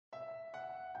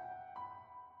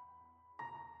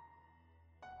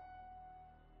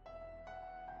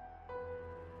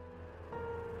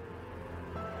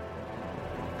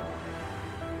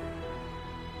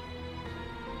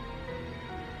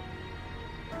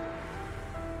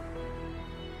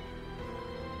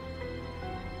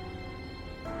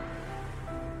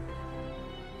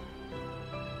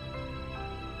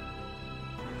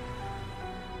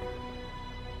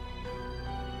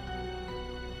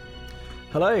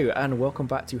Hello and welcome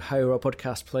back to Ho-Roll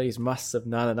Podcast Plays Masks of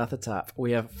Nyarlathotep.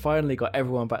 We have finally got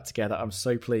everyone back together. I'm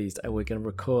so pleased, and we're going to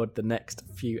record the next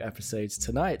few episodes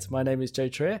tonight. My name is Joe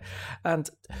Trier, and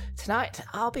tonight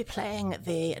I'll be playing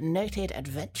the noted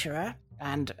adventurer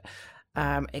and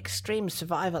extreme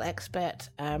survival expert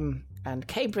and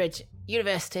Cambridge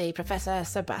University Professor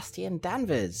Sebastian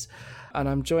Danvers. And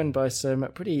I'm joined by some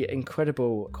pretty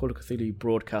incredible Call of Cthulhu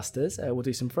broadcasters. We'll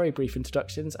do some very brief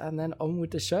introductions and then on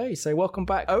with the show. So welcome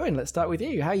back, Owen. Let's start with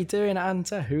you. How are you doing, and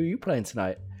who are you playing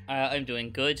tonight? I'm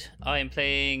doing good. I'm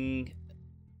playing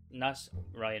not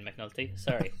Ryan McNulty.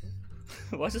 Sorry.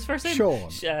 What's his first name? Sean.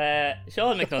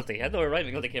 Sean McNulty. I don't know where Ryan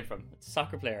McNulty came from. It's a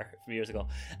soccer player from years ago.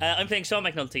 I'm playing Sean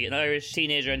McNulty, an Irish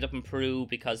teenager ended up in Peru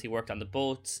because he worked on the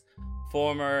boats.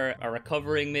 Former, or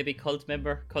recovering maybe cult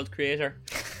member, cult creator.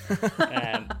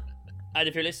 And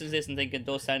if you're listening to this and thinking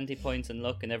those sanity points and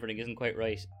luck and everything isn't quite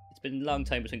right, it's been a long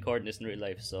time between recording this in real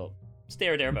life, so stay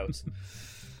or thereabouts.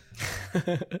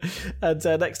 And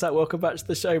next up, welcome back to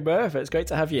the show, Murph. It's great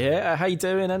to have you here. How you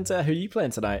doing, and who are you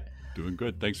playing tonight? Doing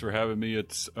good. Thanks for having me.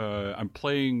 It's I'm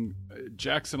playing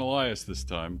Jackson Elias this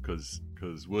time because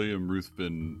William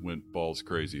Ruthven went balls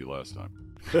crazy last time.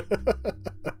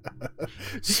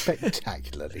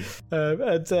 Spectacularly.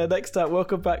 And next up,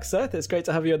 welcome back, Seth. It's great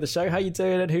to have you on the show. How you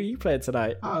doing, and who are you playing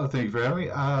tonight? Oh, thank you for having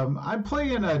me. I'm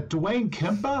playing Dwayne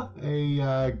Kempa,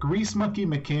 a grease monkey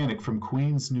mechanic from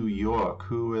Queens, New York,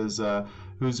 who's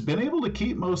been able to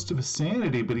keep most of his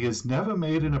sanity, but he has never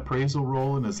made an appraisal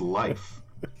roll in his life.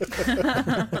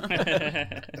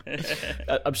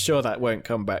 I'm sure that won't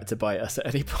come back to bite us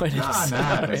at any point.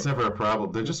 Nah, it's never a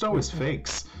problem. They're just always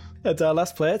fakes. And our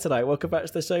last player tonight, welcome back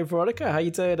to the show, Veronica. How you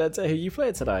doing, and who you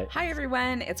playing tonight? Hi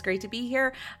everyone, it's great to be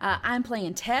here. I'm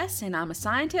playing Tess, and I'm a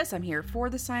scientist. I'm here for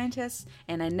the scientists,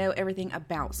 and I know everything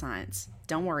about science.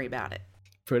 Don't worry about it.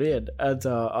 Brilliant. And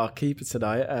our keeper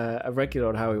tonight, a regular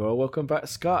on How We Roll. Welcome back,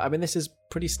 Scott. I mean, this is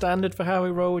pretty standard for How We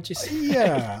Roll, would you say?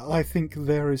 Yeah, I think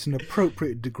there is an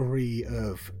appropriate degree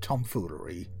of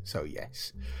tomfoolery, so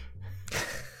yes.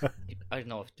 I don't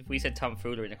know, if we said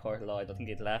tomfoolery in a court of law, I don't think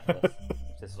they'd laugh at us.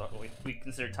 This is what we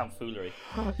consider tomfoolery.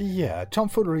 Yeah,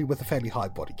 tomfoolery with a fairly high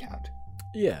body count.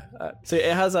 Yeah, so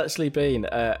it has actually been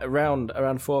around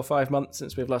 4 or 5 months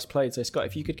since we've last played. So Scott,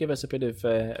 if you could give us a bit of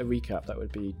a recap, that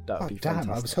would be fantastic. Damn,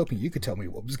 I was hoping you could tell me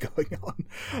what was going on.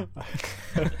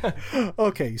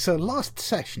 Okay, so last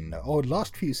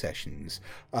few sessions,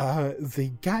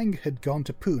 the gang had gone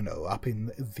to Puno up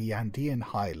in the Andean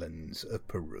highlands of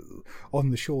Peru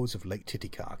on the shores of Lake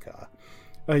Titicaca.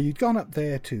 You'd gone up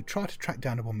there to try to track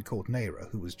down a woman called Naira,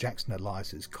 who was Jackson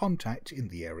Elias's contact in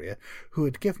the area, who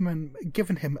had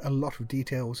given him a lot of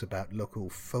details about local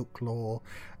folklore,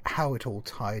 how it all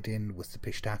tied in with the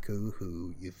Pishtaku,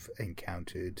 who you've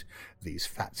encountered, these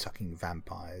fat-sucking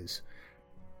vampires,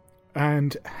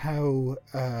 and how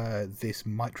this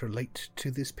might relate to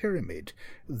this pyramid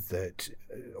that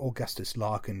Augustus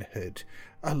Larkin had,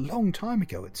 a long time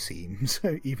ago it seems,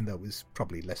 even though it was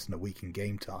probably less than a week in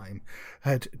game time,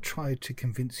 had tried to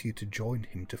convince you to join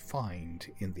him to find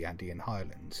in the Andean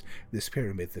highlands, this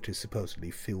pyramid that is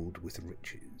supposedly filled with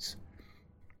riches.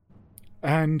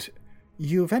 And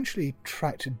you eventually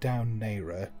tracked down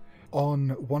Naira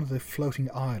on one of the floating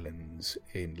islands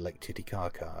in Lake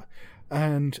Titicaca,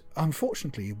 and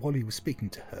unfortunately, while you were speaking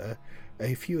to her,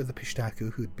 a few of the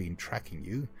Pishtaku who'd been tracking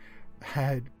you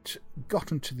had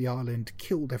gotten to the island,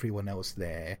 killed everyone else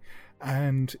there,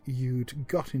 and you'd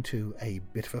got into a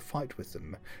bit of a fight with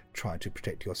them, trying to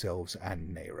protect yourselves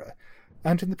and Naira.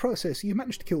 And in the process, you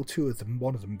managed to kill 2 of them,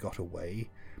 one of them got away.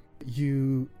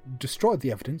 You destroyed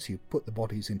the evidence, you put the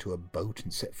bodies into a boat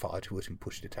and set fire to it and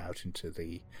pushed it out into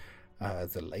the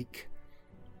lake.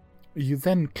 You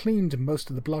then cleaned most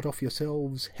of the blood off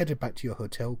yourselves, headed back to your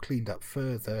hotel, cleaned up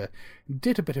further,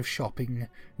 did a bit of shopping,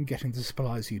 getting the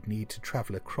supplies you'd need to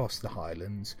travel across the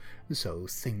highlands, so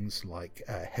things like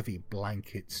heavy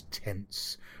blankets,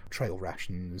 tents, trail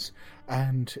rations,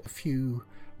 and a few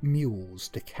mules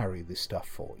to carry this stuff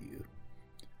for you.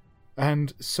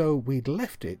 And so we'd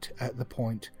left it at the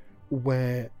point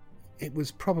where it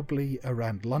was probably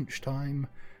around lunchtime,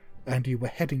 and you were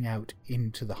heading out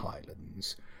into the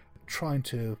highlands, trying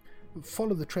to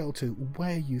follow the trail to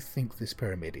where you think this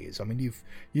pyramid is. I mean,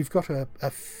 you've got a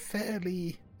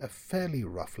fairly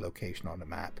rough location on a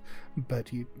map, but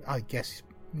I guess,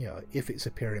 if it's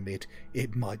a pyramid,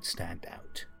 it might stand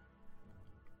out.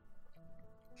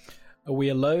 Are we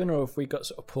alone, or have we got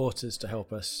sort of porters to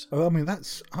help us? Oh, I mean,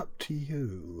 that's up to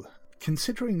you.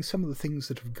 Considering some of the things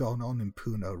that have gone on in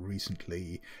Puno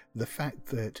recently, the fact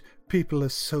that people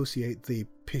associate the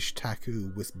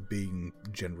Pishtaku with being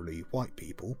generally white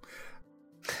people,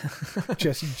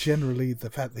 Just generally the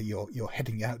fact that you're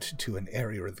heading out to an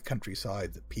area of the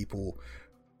countryside that people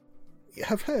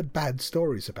have heard bad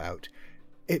stories about,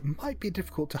 it might be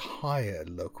difficult to hire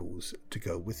locals to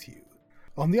go with you.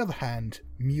 On the other hand,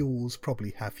 mules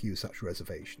probably have few such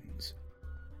reservations.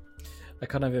 I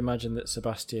kind of imagine that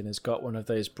Sebastian has got one of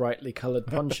those brightly coloured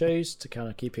ponchos to kind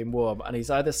of keep him warm, and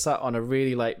he's either sat on a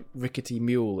really like rickety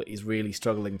mule that he's really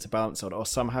struggling to balance on, or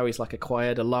somehow he's like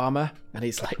acquired a llama and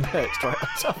he's like perched right on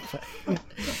top of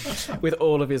it with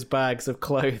all of his bags of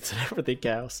clothes and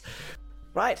everything else.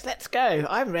 Right, let's go.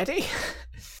 I'm ready.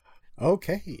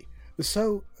 Okay,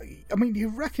 so, I mean, you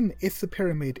reckon if the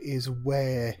pyramid is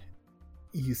where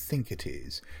you think it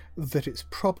is, that it's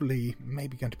probably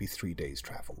maybe going to be 3 days'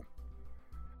 travel.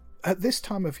 At this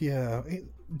time of year,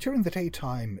 during the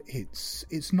daytime,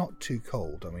 it's not too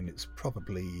cold. I mean, it's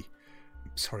probably...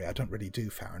 Sorry, I don't really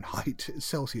do Fahrenheit.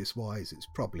 Celsius-wise, it's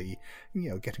probably,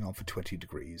 getting on for 20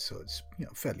 degrees, so it's,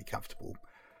 fairly comfortable.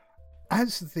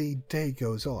 As the day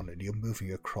goes on and you're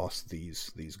moving across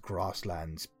these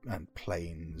grasslands and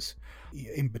plains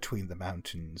in between the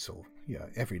mountains, or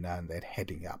every now and then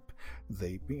heading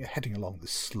along the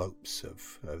slopes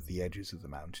of the edges of the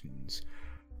mountains,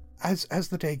 as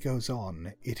the day goes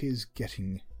on, it is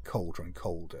getting colder and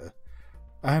colder,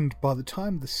 and by the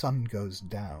time the sun goes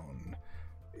down,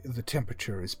 the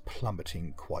temperature is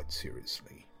plummeting quite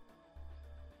seriously.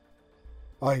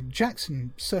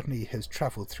 Jackson certainly has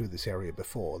travelled through this area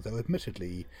before, though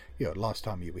admittedly, last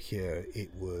time you were here,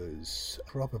 it was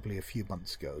probably a few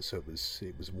months ago, so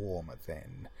it was warmer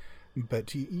then.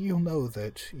 But you'll know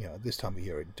that, this time of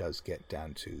year it does get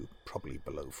down to probably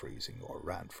below freezing or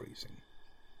around freezing.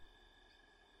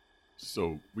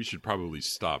 So we should probably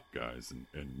stop, guys,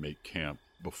 and make camp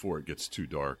before it gets too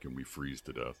dark and we freeze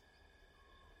to death.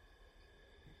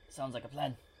 Sounds like a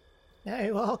plan.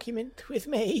 No argument with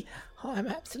me. I'm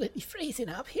absolutely freezing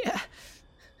up here.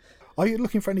 Are you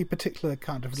looking for any particular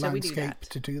kind of So we do landscape that.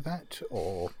 to do that,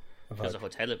 or? There's a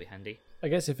hotel would be handy. I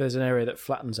guess if there's an area that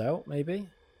flattens out, maybe.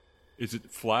 Is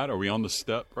it flat? Are we on the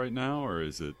steppe right now, or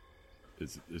is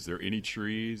there any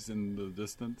trees in the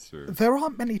distance? Or There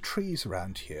aren't many trees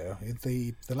around here.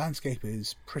 The landscape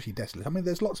is pretty desolate. I mean,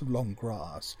 there's lots of long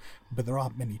grass, but there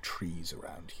aren't many trees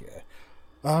around here.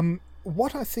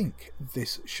 What I think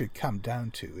this should come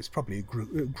down to is probably a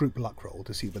group luck roll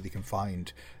to see whether you can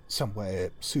find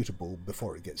somewhere suitable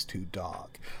before it gets too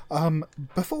dark.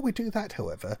 Before we do that,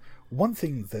 however, one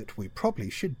thing that we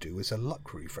probably should do is a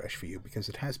luck refresh for you, because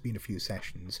it has been a few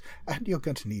sessions and you're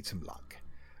going to need some luck.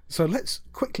 So let's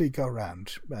quickly go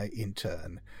around in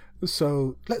turn.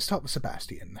 So let's start with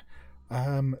Sebastian.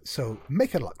 So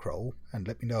make a luck roll and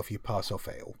let me know if you pass or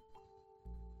fail.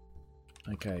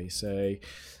 Okay, so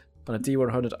on a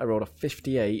D100 I rolled a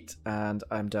 58 and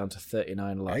I'm down to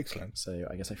 39 luck. Excellent. So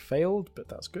I guess I failed, but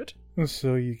that's good.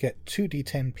 So you get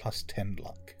 2d10 plus 10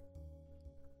 luck.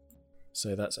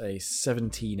 So that's a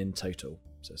 17 in total.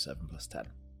 So 7 plus 10.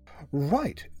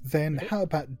 Right, then how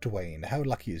about Dwayne? How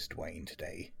lucky is Dwayne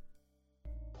today?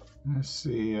 Let's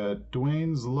see.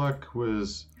 Dwayne's luck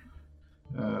was,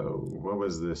 what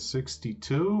was this,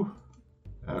 62?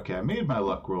 Okay, I made my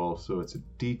luck roll, so it's a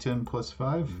D10 plus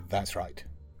 5. That's right.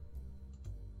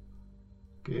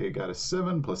 Okay, got a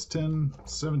 7 plus 10,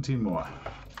 17 more.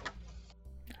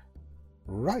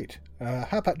 Right,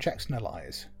 how about Jackson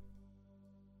Elias?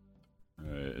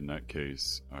 in that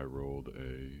case, I rolled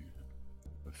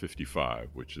a 55,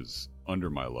 which is under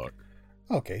my luck.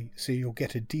 Okay, so you'll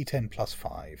get a D10 plus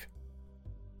 5.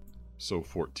 So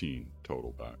 14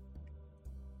 total back.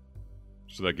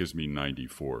 So that gives me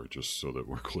 94, just so that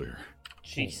we're clear.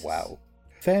 Jesus. Wow.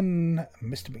 Then,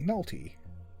 Mr. McNulty.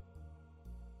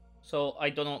 So I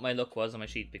don't know what my luck was on my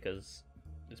sheet because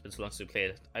it's been so long since we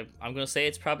played it. I'm going to say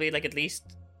it's probably like at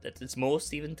least, at its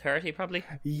most, even 30 probably.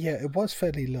 Yeah, it was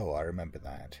fairly low, I remember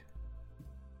that.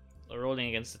 Rolling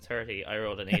against the 30, I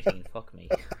rolled an 18. Fuck me.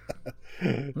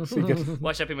 So you get,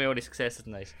 Watch that be my only success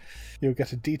tonight. you'll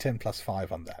get a D10 plus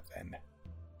 5 on that then.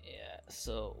 Yeah,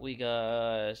 so we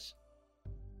got...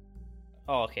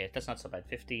 Oh, okay, that's not so bad.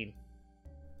 15.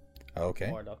 Okay.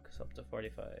 More luck, so up to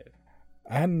 45.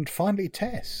 And finally,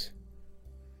 Tess.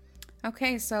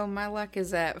 Okay, so my luck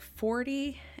is at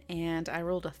 40, and I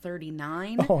rolled a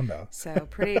 39. Oh no. So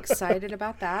pretty excited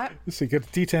about that. So you get a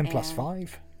D10 plus And-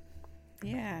 5.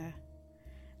 Yeah.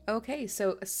 Okay,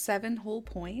 so 7 whole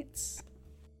points.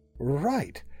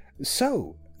 Right.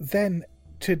 So, then,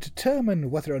 to determine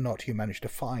whether or not you manage to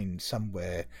find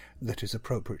somewhere that is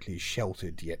appropriately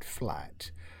sheltered yet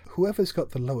flat, whoever's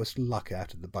got the lowest luck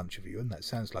out of the bunch of you, and that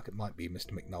sounds like it might be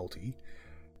Mr. McNulty,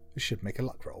 should make a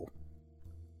luck roll.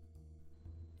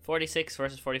 46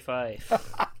 versus 45.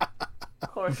 Of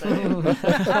course I do.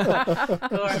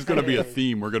 This is going to be a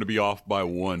theme. We're going to be off by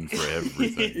 1 for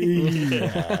everything.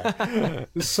 Yeah.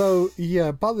 So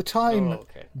yeah, by the time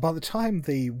okay.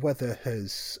 the weather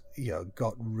has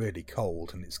got really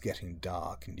cold and it's getting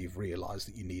dark and you've realised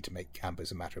that you need to make camp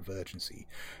as a matter of urgency,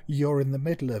 you're in the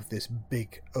middle of this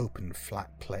big open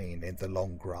flat plain in the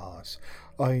long grass.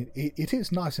 It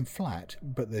is nice and flat,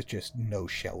 but there's just no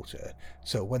shelter.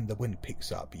 So when the wind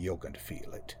picks up, you're going to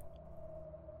feel it.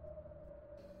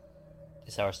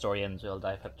 This is how our story ends. We'll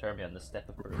die of hypothermia on the step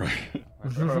of Peru. Right.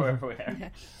 Wherever we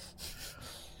are.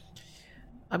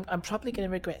 I'm probably going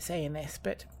to regret saying this,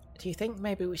 but do you think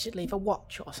maybe we should leave a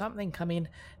watch or something? I mean,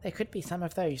 there could be some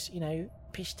of those,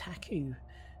 Pishtaku,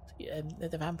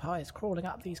 the vampires crawling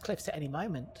up these cliffs at any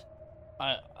moment.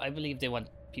 I believe they want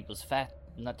people's fat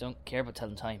and don't care about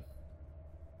telling time.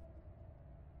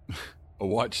 A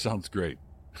watch sounds great.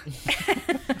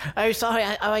 Oh, sorry.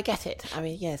 I get it. I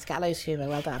mean, yes, gallows humour.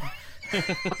 Well done.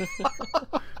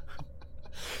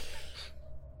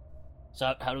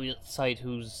 So how do we decide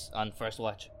who's on first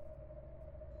watch?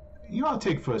 I'll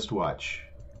take first watch.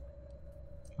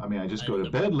 I mean, I just go to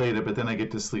bed later, but then I get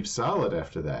to sleep solid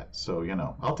after that. So,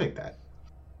 I'll take that.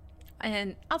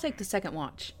 And I'll take the second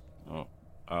watch. Oh,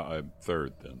 I'm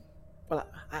third then. Well,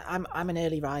 I'm an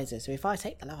early riser, so if I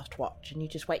take the last watch and you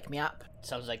just wake me up...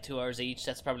 Sounds like 2 hours each.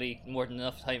 That's probably more than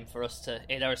enough time for us to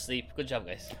 8 hours sleep. Good job,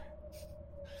 guys.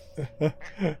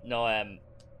 No,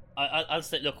 I'll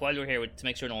stay. Look, while we're here, to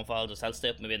make sure no one follows us, I'll stay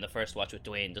up maybe in the first watch with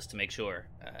Dwayne just to make sure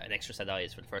an extra set of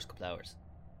eyes for the first couple of hours.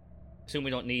 Assume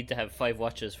we don't need to have 5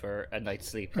 watches for a night's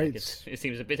sleep. Like it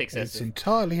seems a bit excessive. It's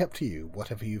entirely up to you,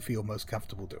 whatever you feel most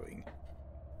comfortable doing.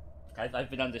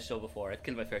 I've been on this show before. I've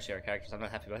killed my fair share of characters. I'm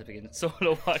not happy about being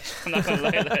solo watch. I'm not gonna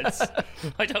lie, lads.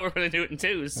 I thought we were going to do it in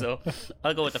 2s, so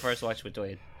I'll go with the first watch with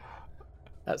Dwayne.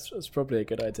 That's probably a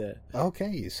good idea.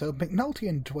 Okay, so McNulty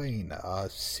and Dwayne are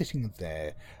sitting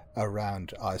there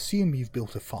around... I assume you've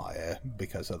built a fire,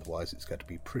 because otherwise it's going to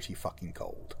be pretty fucking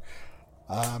cold.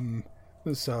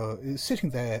 So,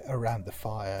 sitting there around the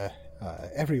fire,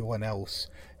 everyone else,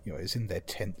 is in their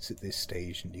tents at this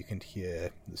stage, and you can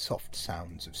hear the soft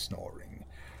sounds of snoring.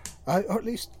 Or at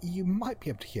least you might be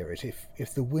able to hear it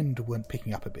if the wind weren't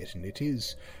picking up a bit, and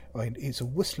it's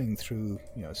whistling through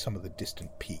some of the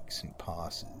distant peaks and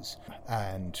passes,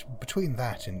 and between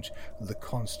that and the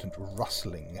constant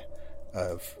rustling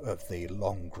of the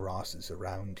long grasses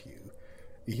around you,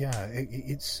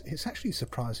 it's actually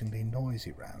surprisingly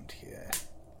noisy around here.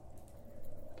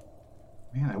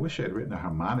 Man, I wish I had written a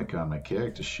harmonica on my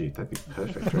character sheet. That'd be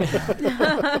perfect right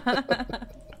now.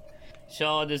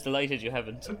 Sean is delighted you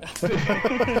haven't.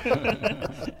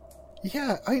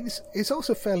 Yeah, it's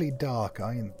also fairly dark.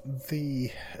 The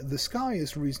sky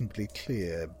is reasonably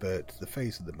clear, but the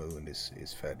face of the moon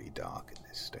is fairly dark at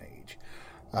this stage.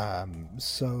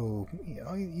 So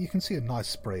you can see a nice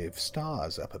spray of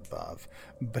stars up above,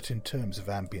 but in terms of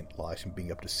ambient light and being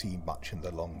able to see much in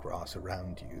the long grass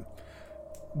around you,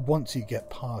 once you get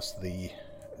past the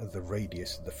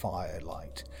radius of the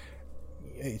firelight,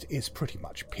 it's pretty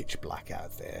much pitch black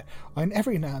out there. And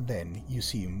every now and then you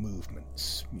see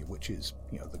movements, which is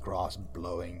the grass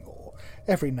blowing, or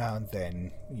every now and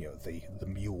then the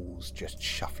mules just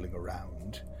shuffling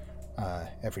around.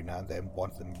 Every now and then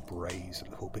one of them brays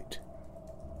a little bit.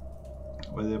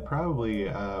 Well, they're probably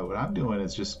what I'm doing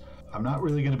is just I'm not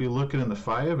really going to be looking in the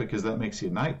fire because that makes you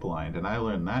night blind, and I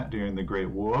learned that during the Great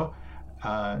War.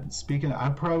 Speaking,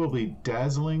 I'm probably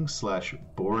dazzling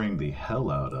 / boring the hell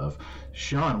out of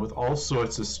Sean with all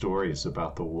sorts of stories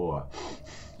about the war.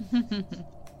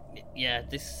 Yeah,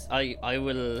 I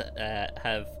will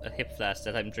have a hip flask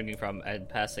that I'm drinking from and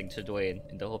passing to Dwayne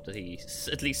in the hope that he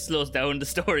at least slows down the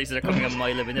stories that are coming a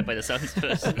mile a minute by the sounds of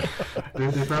it.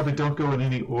 They probably don't go in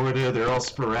any order. They're all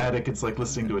sporadic. It's like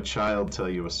listening to a child tell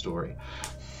you a story.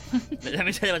 Let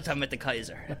me tell you what time at the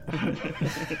Kaiser.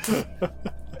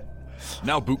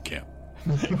 Now boot camp.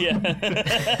 Yeah.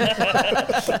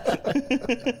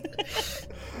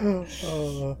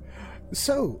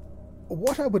 So,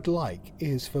 what I would like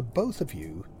is for both of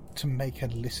you to make a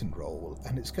listen roll,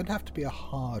 and it's going to have to be a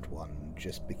hard one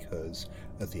just because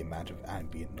of the amount of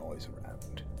ambient noise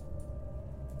around.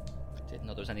 I didn't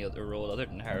know there was any other roll other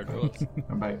than hard rolls.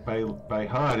 By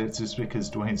hard, it's just because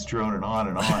Dwayne's droning on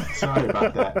and on. Sorry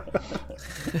about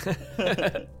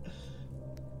that.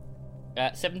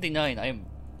 79. I'm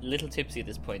a little tipsy at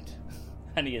this point,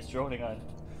 and he is droning on.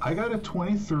 I got a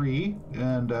 23,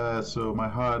 and so my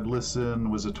hard listen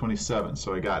was a 27,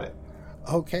 so I got it.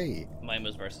 Okay, Mine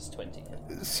was versus 20.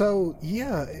 so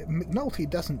yeah, McNulty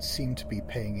doesn't seem to be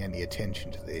paying any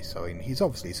attention to this. I mean, he's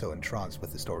obviously so entranced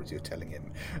with the stories you're telling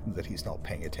him that he's not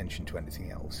paying attention to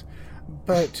anything else.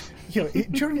 But,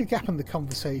 during a gap in the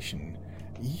conversation,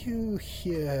 you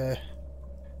hear...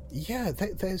 Yeah,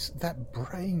 there's that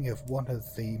braying of one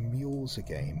of the mules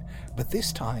again, but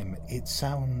this time it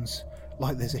sounds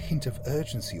like there's a hint of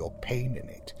urgency or pain in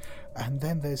it, and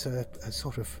then there's a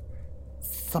sort of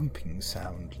thumping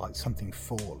sound like something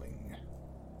falling.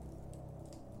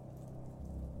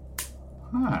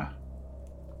 Huh.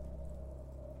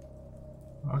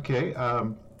 Okay,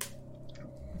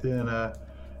 then,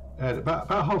 at about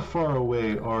how far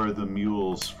away are the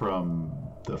mules from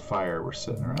the fire we're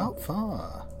sitting around? Not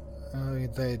far.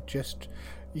 They're just,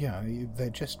 they're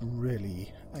just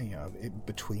really,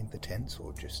 between the tents,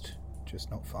 or just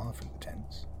not far from the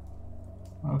tents.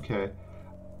 Okay.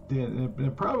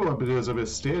 The problem of it is I'm going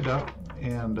to stand up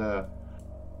and,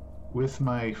 with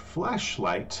my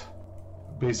flashlight,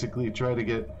 basically try to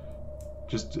get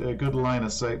just a good line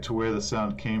of sight to where the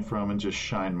sound came from and just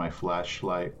shine my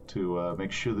flashlight to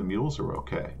make sure the mules are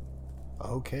okay.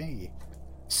 Okay.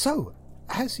 So,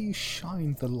 as you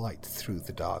shine the light through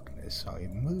the darkness,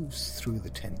 it moves through the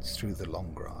tents, through the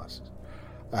long grass,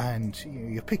 and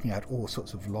you're picking out all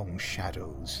sorts of long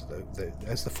shadows.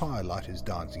 As the firelight is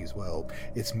dancing as well,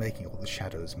 it's making all the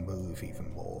shadows move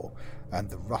even more, and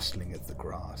the rustling of the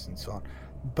grass and so on.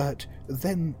 But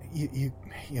then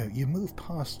you move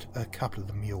past a couple of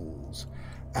the mules,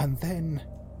 and then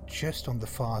just on the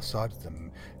far side of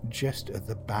them, just at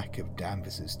the back of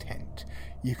Danvers's tent,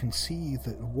 you can see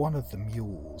that one of the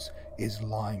mules is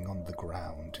lying on the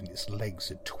ground and its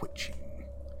legs are twitching.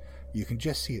 You can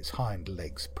just see its hind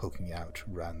legs poking out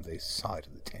round the side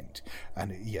of the tent,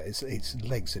 and its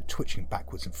legs are twitching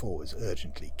backwards and forwards,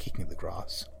 urgently kicking the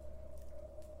grass.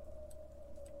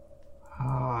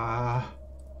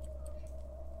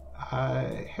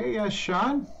 Hey,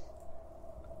 Sean?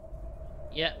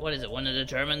 Yeah, what is it? One of the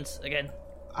Germans again?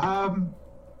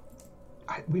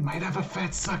 We might have a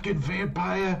fat-sucking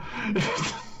vampire.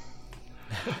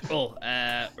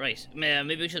 Right.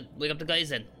 Maybe we should wake up the guys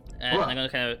then. Well,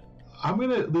 I'm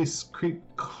gonna at least creep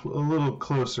a little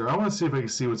closer. I want to see if I can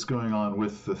see what's going on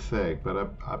with the thing,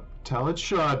 but I tell it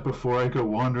shot before I go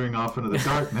wandering off into the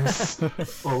darkness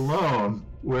alone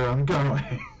where I'm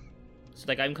going.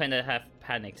 So, I'm kind of half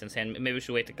panicked and saying maybe we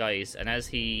should wait the guys. And as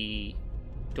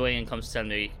Dwayne comes to tell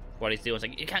me what he's doing, it's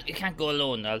like, you can't go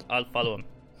alone. I'll follow him.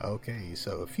 Okay,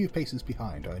 so a few paces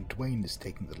behind, Dwayne is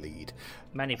taking the lead.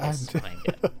 Many paces behind,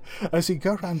 yeah. As you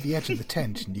go around the edge of the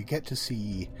tent and you get to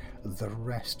see the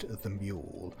rest of the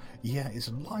mule, it's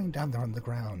lying down there on the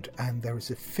ground, and there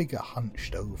is a figure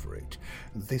hunched over it.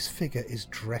 This figure is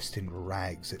dressed in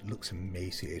rags. It looks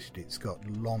emaciated. It's got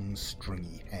long,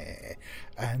 stringy hair,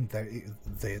 and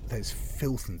there's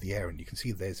filth in the air, and you can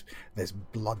see there's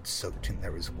blood soaked in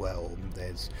there as well. And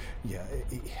there's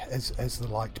as the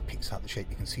light picks out the shape,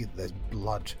 you can see that there's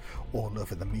blood all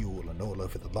over the mule and all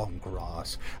over the long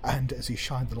grass. And as you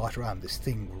shine the light around, this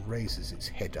thing raises its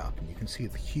head up, and you can see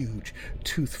the huge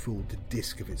tooth-filled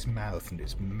disc of its mouth and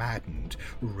its maddened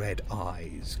red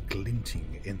eyes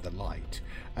glinting in the light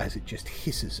as it just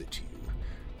hisses at you.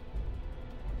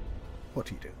 What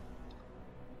do you do?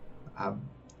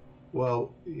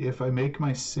 Well, if I make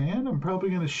my sand, I'm probably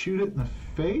going to shoot it in the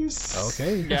face.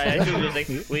 Okay.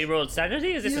 Yeah, we rolled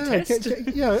sanity? Is this a test?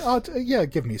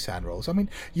 Give me sand rolls. I mean,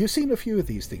 you've seen a few of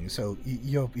these things, so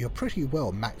you're pretty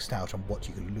well maxed out on what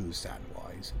you can lose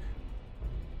sand-wise.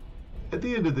 At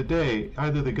the end of the day,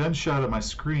 either the gunshot or my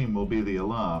scream will be the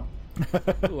alarm.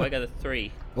 Ooh, I got a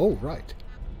 3. Oh, right.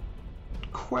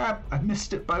 Crap, I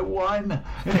missed it by 1.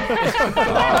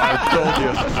 I told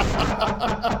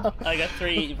you. I got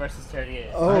 3 versus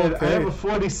 38. Oh, I have a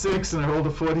 46 and I rolled a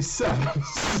 47,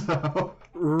 so...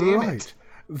 Right. Damn it.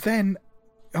 Then,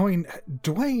 I mean,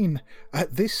 Dwayne,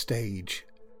 at this stage,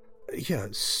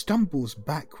 stumbles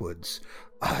backwards,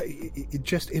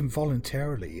 just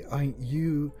involuntarily. I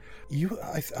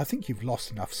think you've lost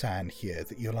enough sand here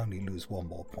that you'll only lose 1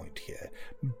 more point here.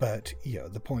 But,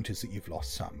 the point is that you've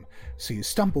lost some. So you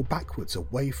stumble backwards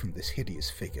away from this hideous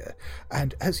figure,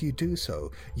 and as you do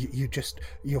so,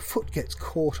 your foot gets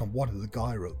caught on one of the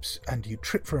guy ropes, and you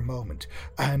trip for a moment,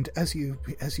 and as you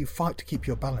fight to keep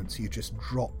your balance, you just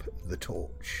drop the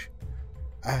torch.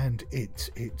 And it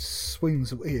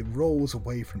rolls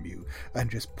away from you and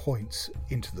just points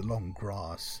into the long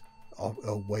grass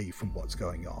away from what's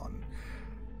going on.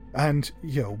 And,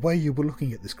 where you were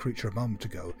looking at this creature a moment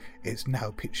ago, it's now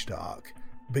pitch dark,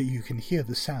 but you can hear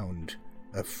the sound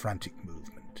of frantic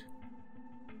movement.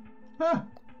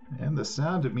 and the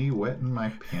sound of me wetting my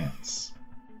pants.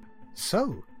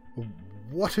 So,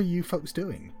 what are you folks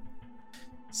doing?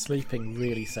 Sleeping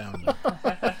really soundly.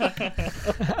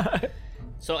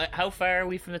 So, how far are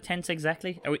we from the tents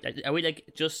exactly? Are we like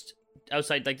just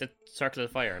outside like the circle of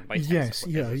the fire? And by tents, Yes,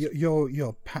 yeah,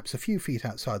 you're perhaps a few feet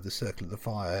outside the circle of the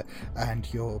fire, and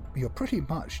you're pretty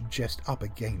much just up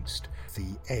against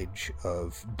the edge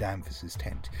of Danvers's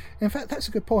tent. In fact, that's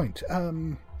a good point.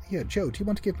 Yeah, Joe, do you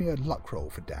want to give me a luck roll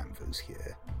for Danvers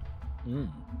here?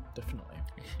 Definitely.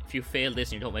 If you fail this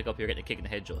and you don't wake up, you're getting a kick in the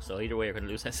head, Joe. So either way, you're going to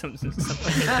lose something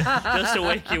just to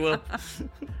wake you up.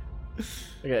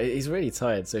 Okay, he's really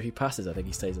tired, so if he passes, I think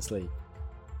he stays asleep.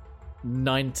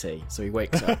 90, so he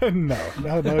wakes up. No,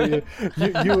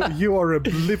 you are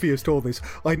oblivious to all this.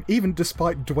 Even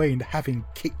despite Dwayne having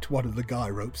kicked one of the guy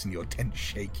ropes and your tent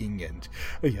shaking, and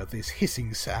this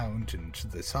hissing sound and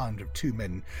the sound of two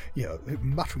men,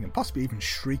 muttering and possibly even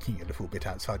shrieking a little bit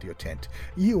outside your tent,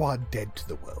 you are dead to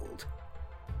the world.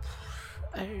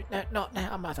 Oh, no, not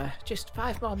now, Mother. Just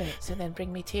 5 more minutes and then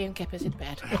bring me tea and kippers in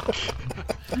bed.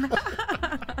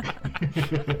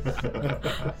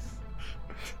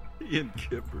 Ian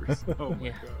Kippers. Oh my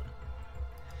Yeah. god.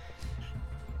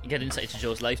 You get insight to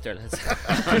Joe's life there, lads.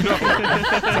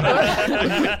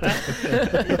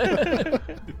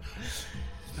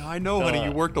 Now, I know, honey,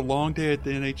 you worked a long day at the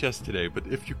NHS today, but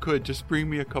if you could, just bring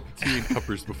me a cup of tea and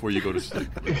cuppers before you go to sleep.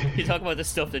 You talk about the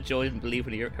stuff that Joe didn't believe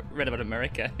when he read about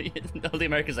America. All the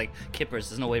Americans like, kippers,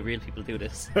 there's no way real people do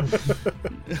this.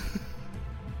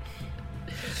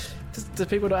 Do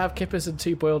people not have kippers and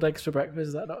 2 boiled eggs for breakfast?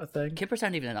 Is that not a thing? Kippers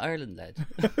aren't even in Ireland, lad.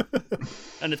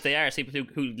 And if they are, it's people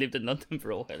who lived in London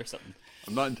for a while or something.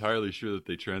 I'm not entirely sure that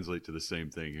they translate to the same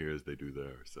thing here as they do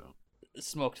there, so...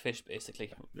 Smoked fish,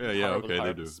 basically. Yeah, Horrible, okay,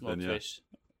 horrible they do. Smoked Then, yeah. fish.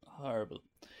 Horrible.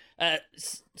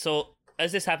 So,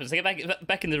 as this happens, I get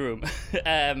back in the room.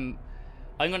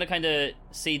 I'm going to kind of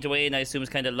see Dwayne, I assume, is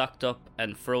kind of locked up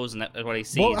and frozen at what I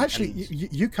see. Well, actually,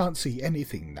 you can't see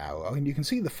anything now. I mean, you can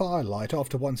see the firelight off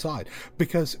to one side,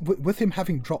 because with him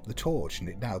having dropped the torch and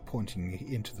it now pointing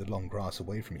into the long grass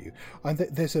away from you, and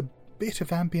there's a bit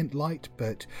of ambient light,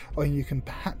 but you can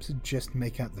perhaps just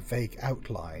make out the vague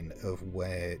outline of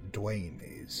where Dwayne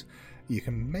is. You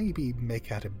can maybe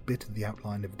make out a bit of the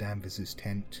outline of Danvers's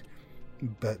tent,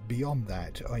 but beyond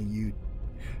that,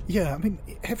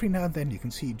 every now and then you can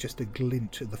see just a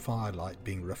glint of the firelight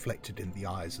being reflected in the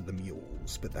eyes of the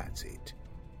mules, but that's it.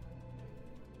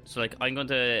 So, I'm going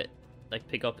to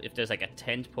pick up if there's a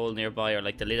tent pole nearby or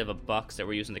the lid of a box that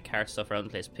we're using to cart stuff around the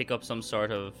place. Pick up some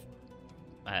sort of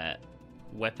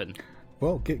weapon.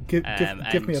 Well,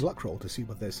 give me a luck roll to see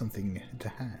whether there's something to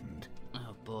hand.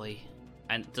 Oh boy.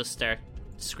 And just start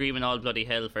screaming all bloody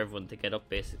hell for everyone to get up,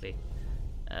 basically.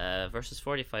 Versus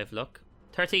 45 luck.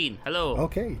 13, hello.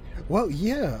 Okay. Well,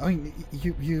 yeah,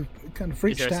 you kind of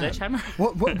reached Is there a out. sledgehammer?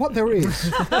 What there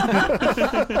is?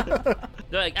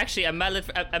 No, actually, a mallet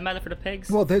for the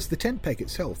pegs. Well, there's the tent peg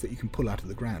itself that you can pull out of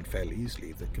the ground fairly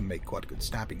easily that can make quite a good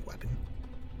stabbing weapon.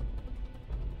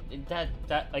 That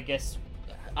I guess...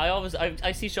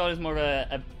 I see Sean as more of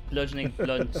a bludgeoning,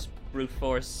 blunt, brute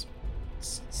force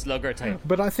slugger type.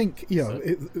 But I think,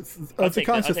 the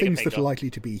kinds of things that are likely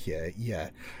to be here,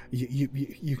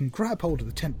 you can grab hold of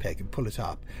the tent peg and pull it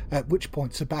up, at which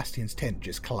point Sebastian's tent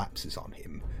just collapses on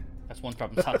him. That's one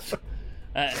problem solved.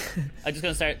 I'm just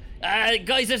going to start...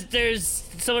 guys, there's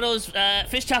some of those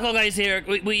fish tackle guys here.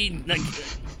 We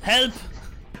help!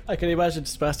 I can imagine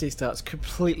Sebastian starts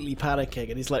completely panicking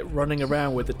and he's running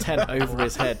around with the tent over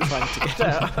his head trying to get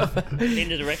out. In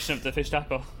the direction of the fish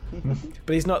tackle.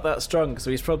 But he's not that strong,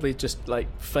 so he's probably just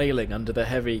failing under the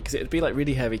heavy, because it'd be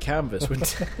really heavy canvas,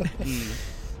 wouldn't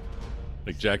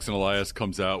it? Jackson Elias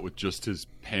comes out with just his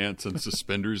pants and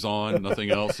suspenders on, nothing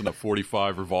else, and a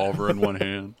 .45 revolver in one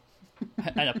hand.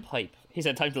 And a pipe. He's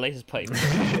had time to light his pipe.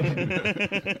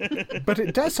 But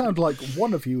it does sound like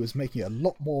one of you is making a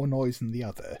lot more noise than the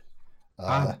other.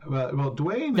 Well,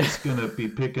 Dwayne is going to be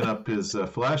picking up his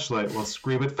flashlight while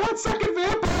screaming, "Fat-sucking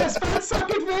vampires!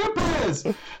 Fat-sucking vampires!"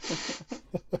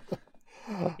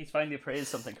 He's finally appraised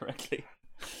something correctly.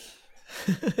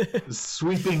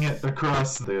 Sweeping it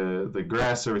across the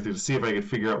grass and everything to see if I can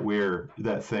figure out where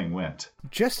that thing went.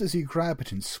 Just as you grab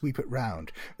it and sweep it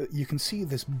round, you can see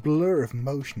this blur of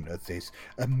motion of this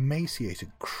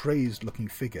emaciated, crazed-looking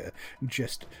figure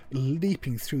just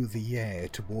leaping through the air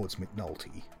towards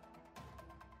McNulty.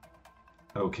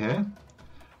 Okay.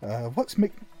 What's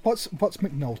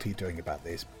McNulty doing about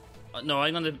this? No,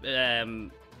 I'm going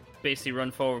to basically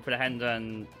run forward, put a hand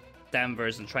on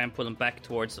Danvers and try and pull him back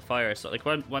towards the fire. So,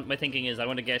 what my thinking is, I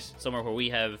want to get somewhere where we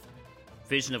have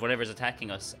vision of whatever's attacking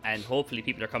us, and hopefully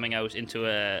people are coming out into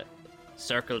a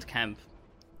circled camp,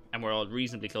 and we're all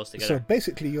reasonably close together. So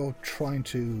basically you're trying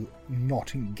to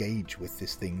not engage with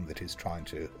this thing that is trying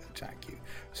to attack you.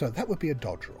 So that would be a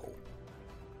dodge roll.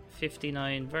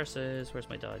 59 versus... Where's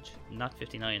my dodge? Not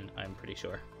 59, I'm pretty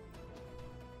sure.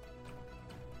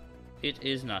 It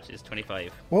is not. It's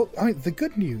 25. Well, I mean, the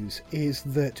good news is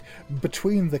that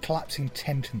between the collapsing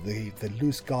tent and the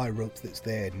loose guy rope that's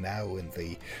there now, and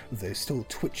the still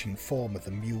twitching form of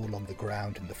the mule on the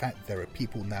ground, and the fact that there are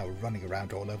people now running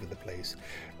around all over the place,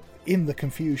 in the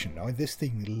confusion, I mean, this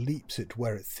thing leaps at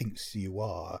where it thinks you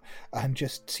are and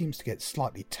just seems to get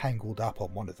slightly tangled up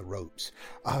on one of the ropes,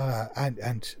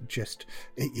 and just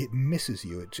it misses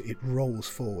you. It rolls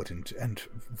forward and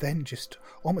then just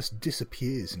almost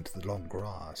disappears into the long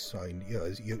grass. I mean,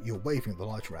 you're waving the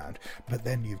light around, but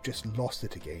then you've just lost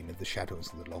it again in the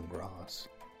shadows of the long grass.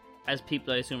 As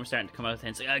people, I assume, are starting to come out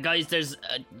and say, guys, there's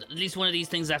at least one of these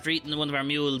things after eating one of our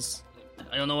mules.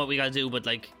 I don't know what we gotta do, but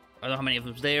like, I don't know how many of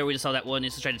them's there. We just saw that one.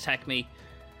 It's just trying to attack me.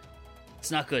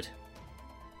 It's not good.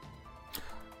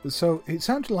 So it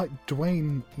sounded like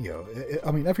Dwayne,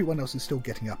 I mean, everyone else is still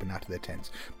getting up and out of their tents,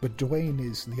 but Dwayne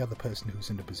is the other person who's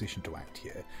in a position to act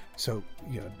here. So,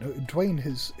 Dwayne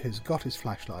has got his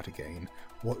flashlight again.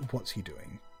 What's he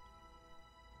doing?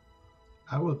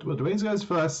 Well, Dwayne's got his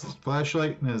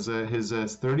flashlight and his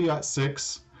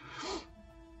 30-06,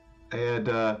 and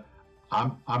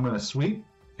I'm going to sweep.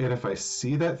 And if I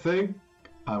see that thing,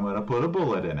 I'm going to put a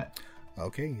bullet in it.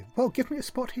 Okay. Well, give me a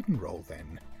spot hidden roll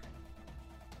then.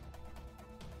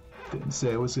 Didn't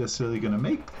say I was necessarily going to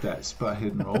make that spot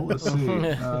hidden roll. Let's see.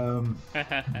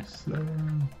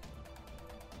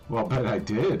 Well, but I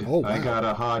did. Oh, wow. I got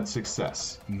a hard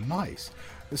success. Nice.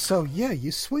 So, yeah,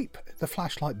 you sweep the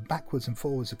flashlight backwards and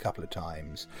forwards a couple of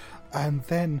times, and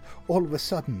then all of a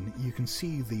sudden you can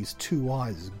see these two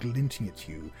eyes glinting at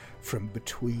you from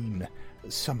between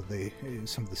some of the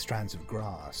strands of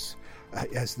grass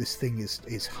as this thing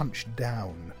is hunched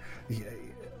down,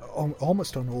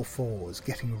 almost on all fours,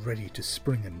 getting ready to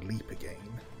spring and leap again.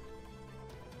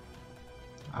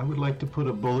 I would like to put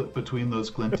a bullet between those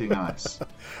glinting eyes.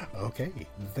 Okay,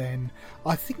 then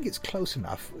I think it's close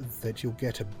enough that you'll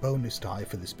get a bonus die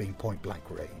for this being point blank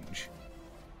range.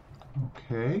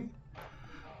 Okay.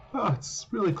 Oh, it's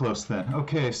really close then.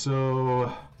 Okay,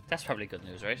 so... That's probably good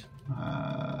news, right?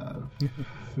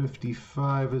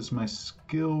 55 is my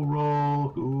skill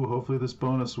roll. Ooh, hopefully this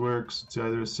bonus works. It's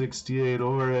either a 68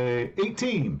 or a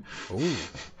 18. Ooh.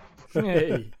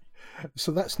 Hey.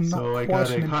 So that's not so I quite got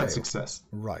an a hard impale. success.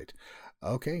 Right.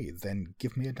 Okay, then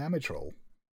give me a damage roll.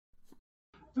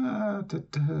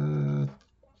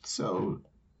 So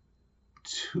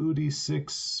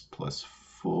 2d6 plus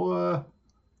 4.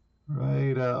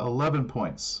 Right, 11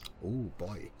 points. Oh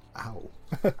boy. Ow.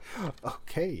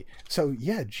 Okay. So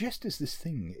yeah, just as this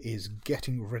thing is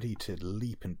getting ready to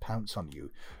leap and pounce on you,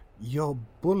 your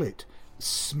bullet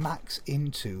smacks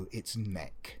into its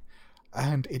neck.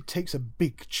 And it takes a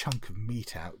big chunk of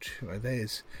meat out.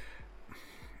 There's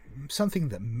something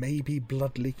that may be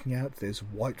blood leaking out. There's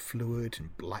white fluid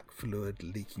and black fluid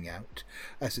leaking out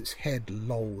as its head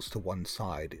lolls to one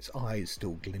side, its eyes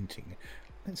still glinting.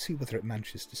 Let's see whether it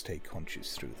manages to stay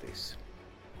conscious through this.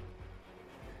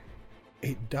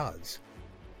 It does.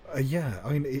 Yeah,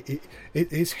 I mean,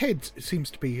 its head seems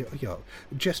to be,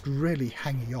 just really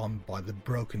hanging on by the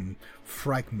broken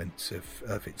fragments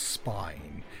of its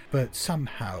spine, but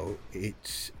somehow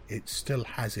it still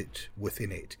has it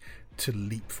within it to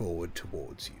leap forward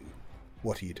towards you.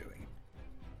 What are you doing?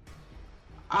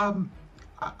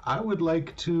 I would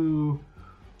like to.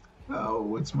 Oh,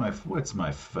 what's my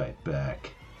fight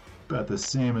back? About the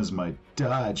same as my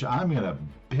dodge. I'm gonna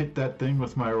hit that thing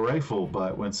with my rifle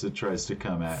butt once it tries to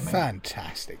come at me.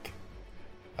 Fantastic.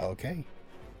 Okay.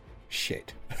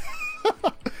 Shit.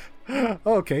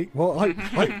 Okay. Well,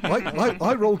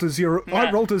 I rolled a 0.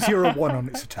 I rolled a 0-1 on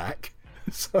its attack.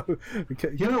 So,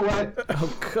 okay. You know what?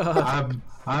 Oh god.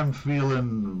 I'm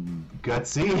feeling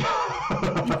gutsy.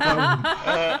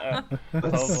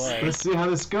 Let's see how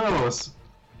this goes.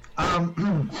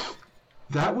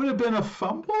 That would have been a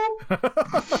fumble?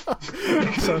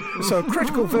 So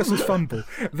critical versus fumble.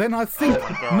 Then I think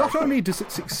not only does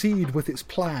it succeed with its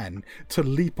plan to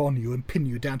leap on you and pin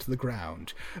you down to the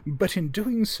ground, but in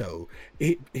doing so,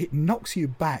 it knocks you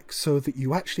back so that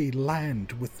you actually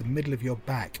land with the middle of your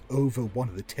back over one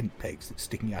of the tent pegs that's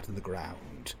sticking out of the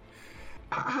ground.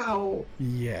 Ow!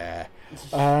 Yeah.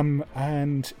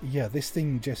 And yeah, this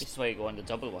thing just... This is why you go on the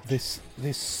double watch. This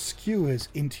skewers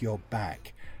into your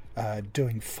back,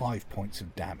 doing 5 points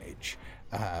of damage.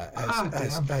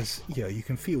 as you know, you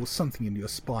can feel something in your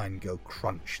spine go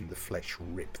crunch and the flesh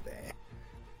rip there.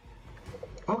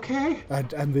 Okay.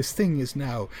 And this thing is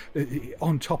now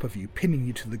on top of you, pinning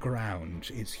you to the ground.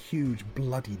 Its huge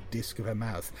bloody disc of a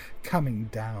mouth coming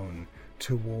down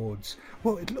towards...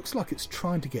 Well, it looks like it's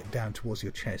trying to get down towards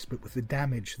your chest, but with the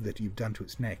damage that you've done to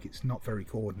its neck, it's not very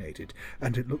coordinated.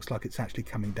 And it looks like it's actually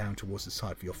coming down towards the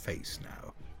side of your face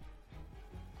now.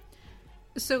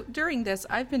 So during this,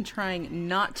 I've been trying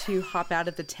not to hop out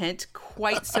of the tent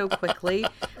quite so quickly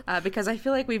because I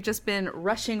feel like we've just been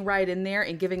rushing right in there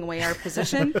and giving away our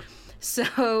position.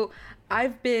 So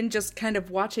I've been just kind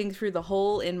of watching through the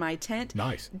hole in my tent.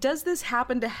 Nice. Does this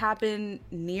happen to happen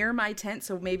near my tent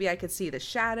so maybe I could see the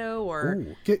shadow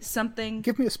or something?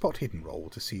 Give me a spot hidden roll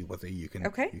to see whether you can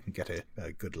Okay. get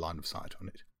a good line of sight on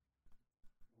it.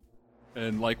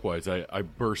 And likewise, I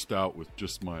burst out with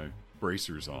just my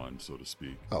bracers on, so to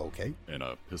speak. Oh, okay. And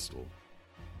a pistol.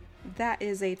 That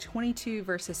is a 22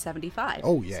 versus 75.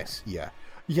 Oh, yes, yeah.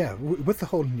 Yeah, with the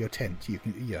hole in your tent, you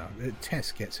can.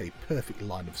 Tess gets a perfect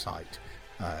line of sight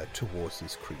towards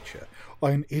this creature.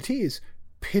 I mean, it is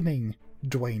pinning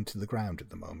Dwayne to the ground at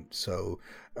the moment, so,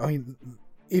 I mean,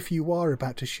 if you are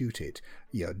about to shoot it,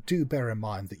 do bear in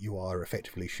mind that you are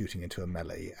effectively shooting into a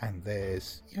melee, and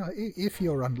there's, if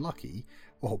you're unlucky,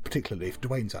 or particularly if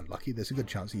Dwayne's unlucky, there's a good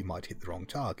chance that you might hit the wrong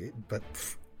target, but...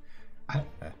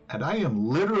 And I am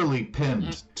literally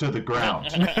pinned to the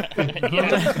ground.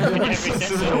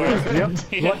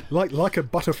 Like a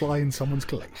butterfly in someone's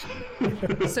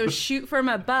collection. So shoot from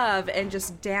above and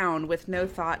just down with no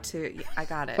thought to... I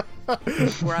got it.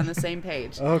 We're on the same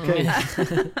page. Okay.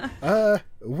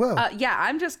 Well... yeah,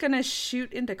 I'm just going to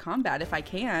shoot into combat if I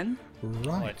can.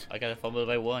 Right. I got a fumble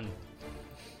by 1.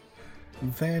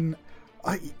 Then...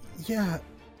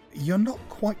 You're not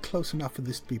quite close enough for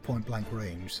this to be point-blank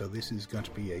range, so this is going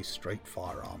to be a straight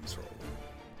firearms roll.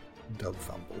 Doug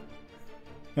fumble.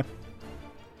 Oh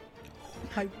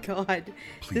my god.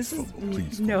 Please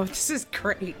please No, this is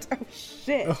great. Oh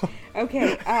shit.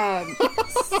 Okay,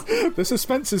 The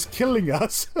suspense is killing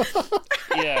us.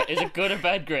 Yeah, is it good or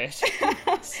bad, great?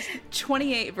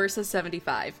 28 versus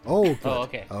 75. Oh, good. Oh,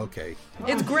 okay. Okay.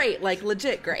 It's great, like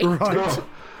legit great. Right.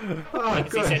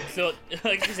 Like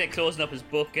he said, closing up his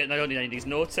book, and I don't need any of these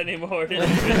notes anymore.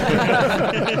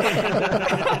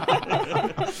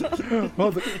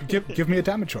 Well, give me a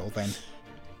damage roll then.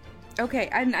 Okay,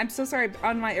 and I'm so sorry.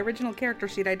 On my original character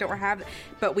sheet, I don't have,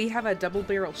 but we have a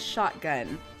double-barrel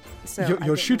shotgun. So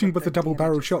You're shooting with a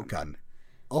double-barrel shotgun.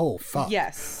 Oh, fuck.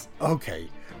 Yes. Okay.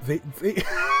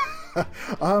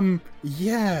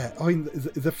 Yeah. I mean,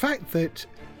 the fact that,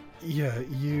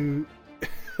 you,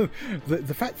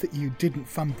 the fact that you didn't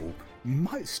fumble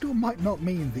might not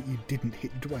mean that you didn't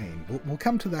hit Dwayne. We'll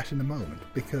come to that in a moment,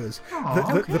 because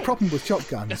the problem with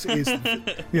shotguns is,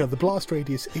 the blast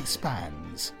radius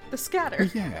expands. The scatter.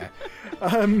 Yeah.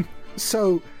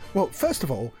 So, well, first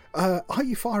of all, are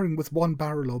you firing with one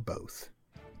barrel or both?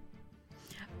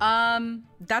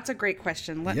 That's a great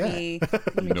question. Let Yeah. me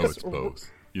You know just it's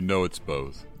both. You know it's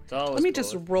both. It's always let me both.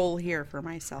 just roll here for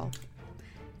myself.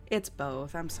 It's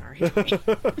both. I'm sorry.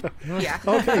 Yeah.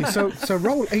 Okay, so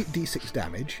roll 8d6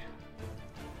 damage.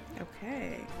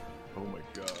 Okay. Oh my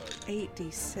god.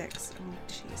 8d6. Oh,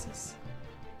 Jesus.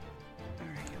 All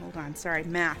right, hold on. Sorry,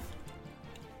 math.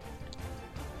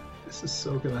 This is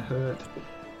so gonna hurt.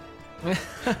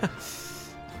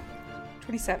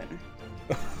 27.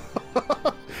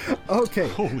 Okay,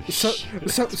 Holy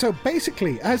so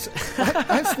basically, as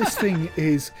this thing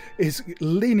is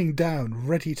leaning down,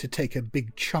 ready to take a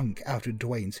big chunk out of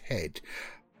Dwayne's head,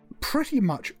 pretty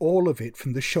much all of it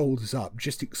from the shoulders up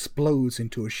just explodes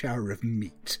into a shower of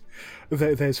meat.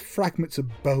 There's fragments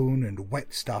of bone and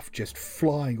wet stuff just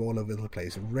flying all over the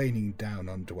place, raining down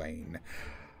on Dwayne.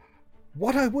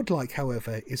 What I would like,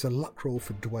 however, is a luck roll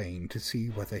for Dwayne to see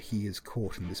whether he is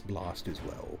caught in this blast as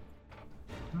well.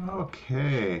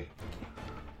 Okay.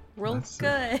 Roll Let's see.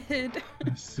 good.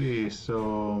 Let's see.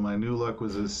 So my new luck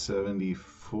was a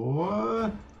 74.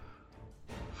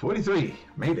 43.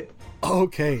 Made it.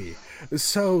 Okay,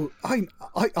 so I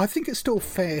think it's still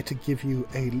fair to give you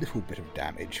a little bit of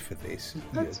damage for this.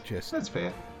 That's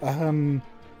fair.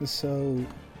 So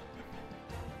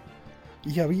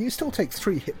yeah, you still take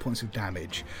 3 hit points of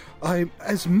damage.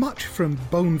 As much from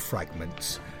bone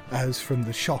fragments as from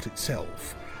the shot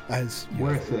itself. as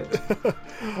Worth it.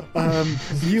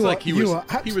 He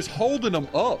was holding him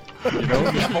up. You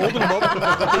know, he's holding him up.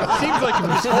 It seems like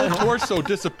his whole torso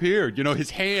disappeared. You know,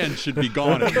 his hand should be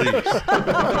gone at least.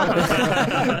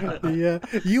 Yeah,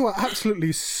 you are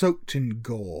absolutely soaked in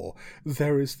gore.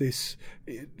 There is this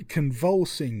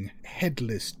convulsing,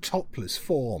 headless, topless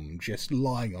form just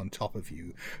lying on top of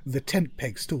you. The tent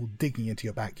peg still digging into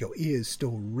your back, your ears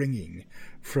still ringing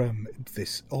from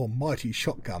this almighty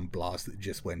shotgun blast that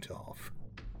just went off.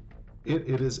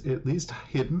 It is at least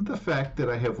hidden the fact that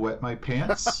I have wet my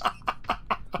pants,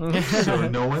 so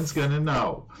no one's gonna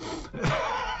know.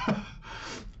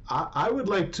 I would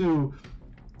like to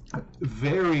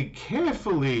very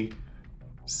carefully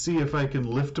see if I can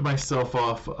lift myself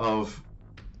off of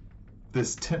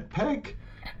this tent peg.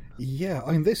 Yeah,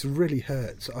 I mean, this really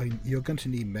hurts. You're going to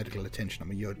need medical attention. I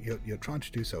mean, you're trying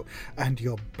to do so, and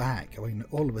your back. I mean,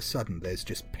 all of a sudden, there's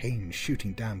just pain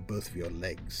shooting down both of your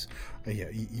legs.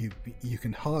 You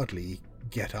can hardly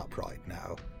get upright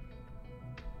now.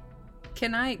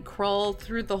 Can I crawl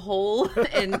through the hole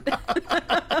and...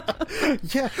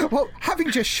 Yeah, well,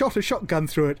 having just shot a shotgun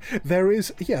through it, there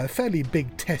is, a fairly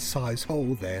big test-size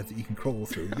hole there that you can crawl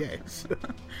through, yes.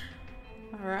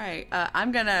 All right,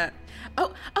 I'm gonna...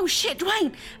 Oh shit,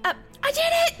 Dwayne! I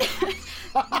did it!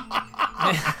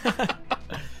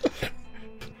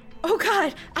 Oh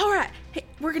God! All right, hey,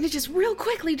 we're gonna just real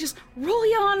quickly just roll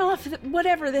you on off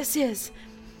whatever this is.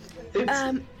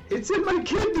 It's in my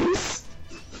kidneys.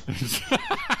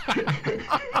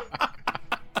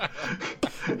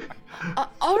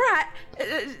 All right.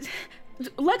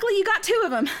 Luckily, you got 2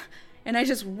 of them, and I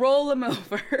just roll them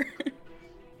over.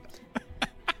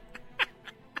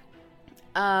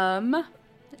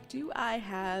 Do I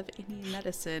have any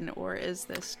medicine, or is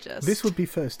this just... This would be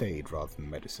first aid rather than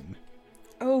medicine.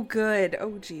 Oh, good.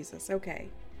 Oh, Jesus. Okay.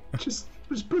 Just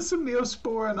put some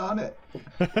Neosporin on it.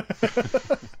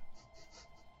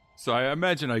 So I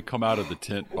imagine I come out of the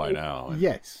tent by now. And,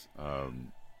 yes.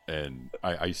 And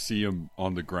I see him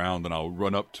on the ground, and I'll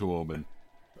run up to him, and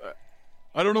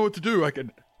I don't know what to do. I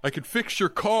could fix your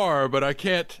car, but I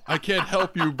can't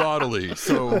help you bodily.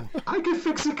 So I can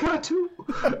fix a car too.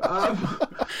 I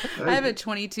have a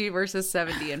 22 versus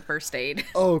 70 in first aid.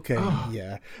 Okay,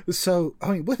 yeah. So,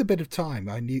 I mean, with a bit of time,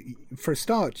 for a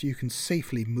start, you can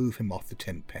safely move him off the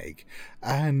tent peg,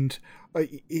 and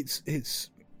it's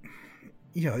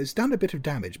done a bit of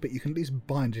damage, but you can at least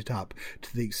bind it up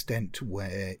to the extent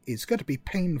where it's going to be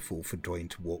painful for Dwayne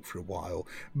to walk for a while,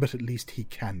 but at least he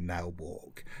can now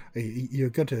walk. You're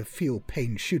going to feel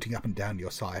pain shooting up and down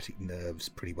your sciatic nerves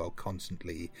pretty well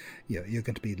constantly. You're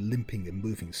going to be limping and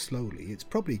moving slowly. It's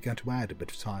probably going to add a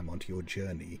bit of time onto your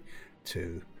journey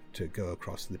to go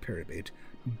across the pyramid,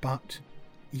 but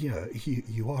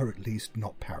you are at least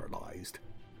not paralyzed.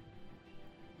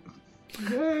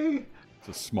 Yay!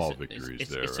 It's a small victory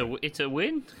there. It's a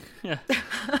win. Yeah.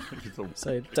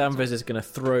 So Danvers is going to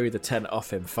throw the tent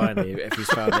off him finally if he's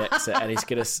found the exit, and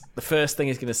the first thing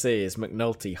he's going to see is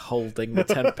McNulty holding the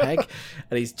tent peg,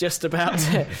 and he's just about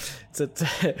to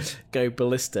go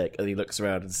ballistic, and he looks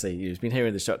around and sees he's been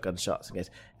hearing the shotgun shots and goes,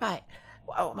 Right.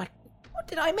 Oh my! What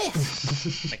did I miss?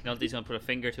 McNulty's going to put a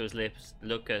finger to his lips,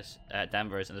 look at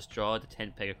Danvers, and just draw the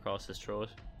tent peg across his throat.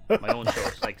 My own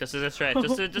throat, like just as a threat,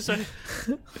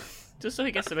 just so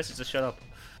he gets the message to shut up.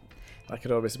 I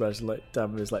could almost imagine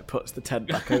Danvers puts the tent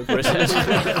back over his head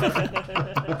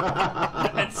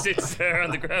and sits there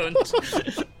on the ground.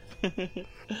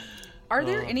 Are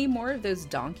there any more of those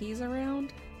donkeys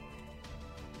around?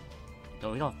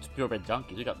 No, we don't have purebred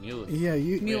donkeys. We got mules. Yeah,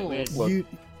 mules.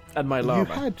 And my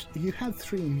llama. You had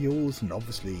 3 mules, and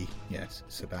obviously, yes,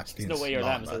 Sebastian's There's no way your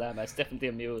lamb's a llama. It's definitely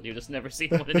a mule. You've just never seen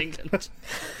one in England.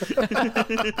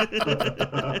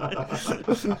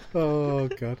 Oh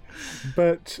God!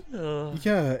 But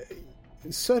yeah,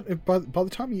 certainly by the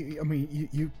time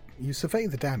you survey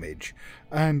the damage,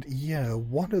 and yeah,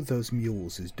 one of those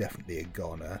mules is definitely a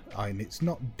goner. I mean, it's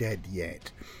not dead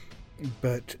yet.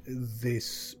 But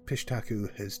this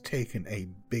Pishtaku has taken a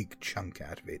big chunk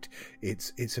out of it.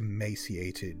 It's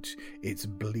emaciated. It's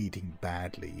bleeding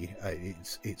badly.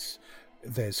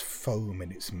 There's foam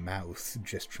in its mouth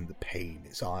just from the pain.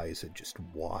 Its eyes are just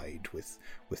wide with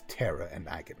terror and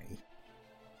agony.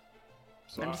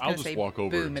 So I'm just I'll gonna just say, walk over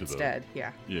boom, to it's the... dead.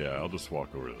 Yeah. Yeah, I'll just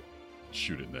walk over to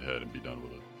shoot it in the head and be done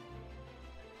with it.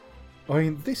 I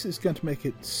mean, this is going to make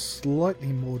it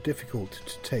slightly more difficult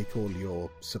to take all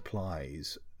your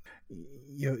supplies.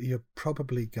 You're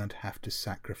probably going to have to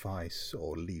sacrifice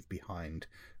or leave behind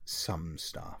some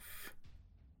stuff.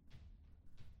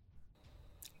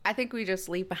 I think we just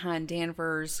leave behind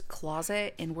Danvers'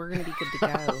 closet, and we're going to be good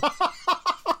to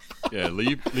go. Yeah,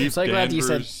 leave So glad you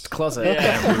said Danvers, closet.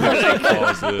 Danvers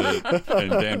closet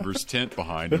and Danvers tent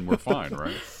behind, and we're fine,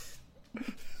 right?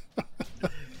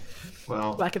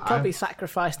 Well, I could probably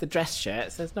sacrifice the dress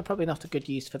shirts. There's probably not a good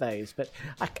use for those, but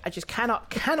I just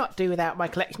cannot do without my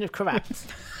collection of cravats.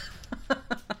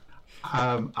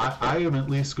 I am at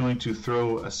least going to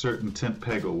throw a certain tent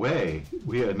peg away.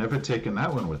 We had never taken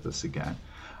that one with us again.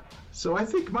 So I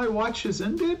think my watch has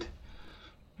ended.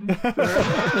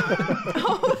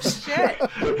 Oh shit!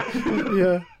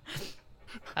 Yeah.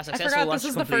 A I successful forgot watch this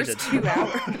is the completed. first 2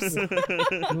 hours.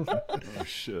 Oh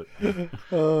shit.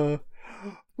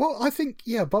 Well, I think,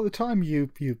 yeah, by the time you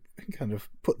kind of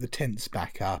put the tents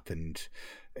back up and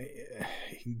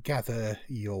gather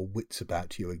your wits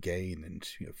about you again and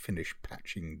finish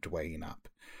patching Dwayne up,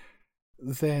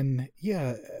 then,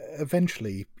 yeah,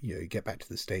 eventually you get back to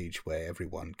the stage where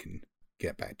everyone can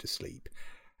get back to sleep.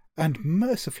 And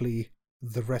mercifully,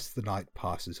 the rest of the night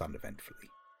passes uneventfully.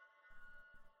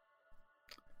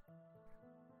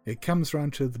 It comes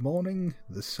round to the morning,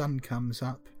 the sun comes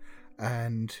up,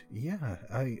 and yeah,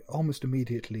 almost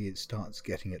immediately it starts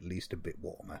getting at least a bit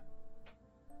warmer.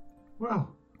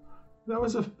 Well, that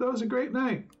was a great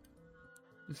night.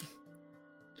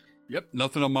 Yep,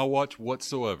 nothing on my watch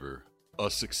whatsoever. A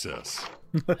success.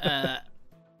 I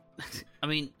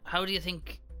mean, how do you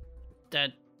think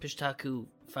that Pishtaku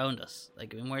found us?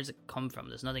 Like, I mean, where does it come from?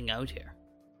 There's nothing out here.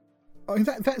 I mean,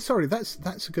 that's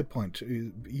a good point.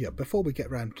 Yeah, before we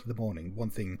get round to the morning, one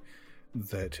thing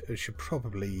that I should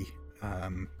probably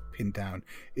pin down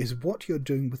is what you're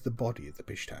doing with the body of the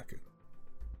Pishtaku.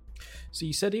 So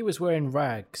you said he was wearing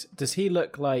rags. Does he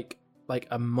look like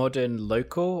a modern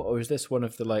local, or is this one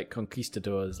of the like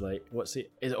conquistadors? Like, what's he?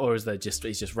 Or is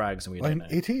he's just rags and we don't know?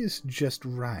 It is just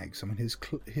rags. I mean,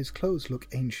 his clothes look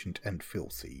ancient and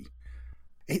filthy.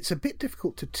 It's a bit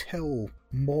difficult to tell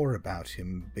more about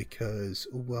him because,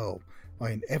 well, I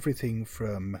mean, everything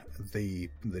from the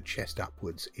chest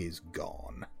upwards is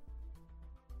gone.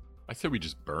 I said we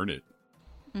just burn it.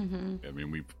 Mm-hmm. I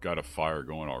mean, we've got a fire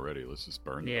going already. Let's just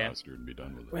burn the Yeah. bastard and be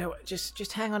done with it. Well,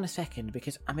 just hang on a second,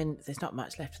 because, I mean, there's not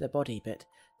much left of the body, but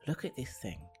look at this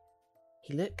thing.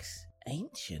 He looks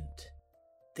ancient.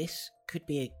 This could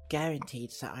be a guaranteed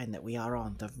sign that we are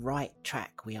on the right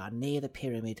track. We are near the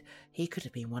pyramid. He could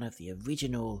have been one of the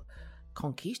original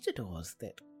conquistadors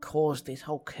that caused this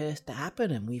whole curse to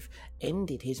happen, and we've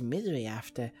ended his misery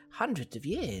after hundreds of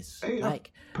years. Hey,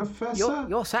 Professor?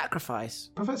 Your sacrifice.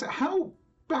 Professor, how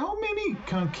many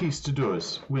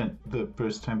conquistadors went the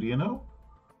first time, do you know?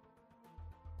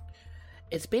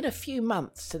 It's been a few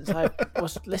months since I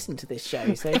was listened to this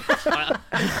show, so I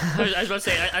was about to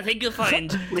say, I think you'll find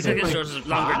the conquistadors was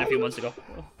longer than a few months ago.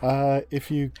 If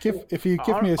you give me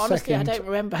a honestly, second, I don't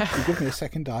remember. if you give me a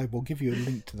second, I will give you a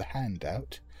link to the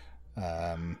handout.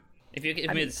 If you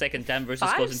give me the second, Danvers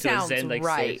just 5 goes into a sounds zen-like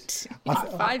right. state.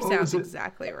 5 Oh, sounds is it-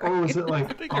 exactly right. Oh, is it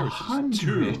like think it was just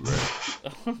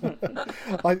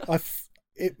 100?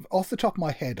 Off the top of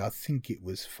my head, I think it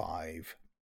was 5.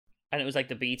 And it was like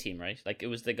the B team, right? Like, it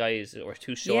was the guys that were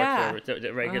too short Yeah. for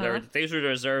the regular. Uh-huh. These were the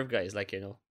reserve guys, like, you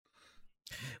know.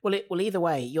 Well, either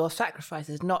way, your sacrifice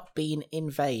has not been in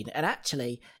vain. And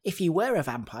actually, if you were a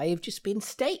vampire, you've just been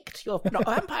staked. You're not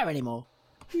a vampire anymore.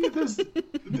 Yeah, there's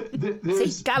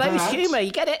See, gallows that. humour.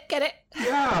 You get it? Get it?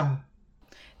 Yeah.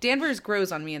 Danvers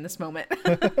grows on me in this moment.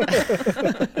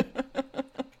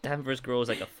 Danvers grows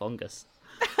like a fungus.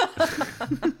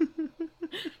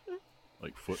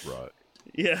 Like foot rot.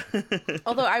 Yeah.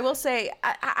 Although I will say,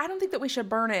 I don't think that we should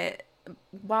burn it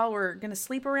while we're going to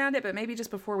sleep around it, but maybe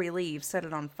just before we leave, set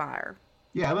it on fire.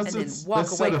 Yeah, let's And then walk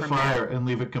let's set away a from fire and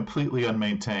leave it completely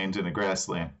unmaintained in a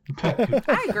grassland.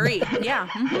 I agree. Yeah.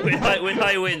 Mhm. with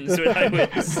high winds. With high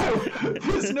winds.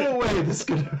 There's no way this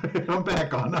could come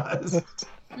back on us.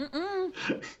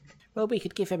 Well, we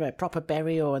could give him a proper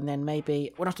burial, and then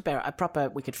maybe, well, not a burial,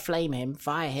 we could flame him,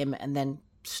 fire him, and then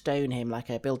stone him, like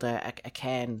build a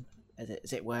cairn,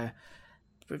 as it were.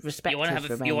 Respect You want to his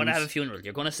have a remains. funeral.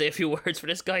 You're going to say a few words for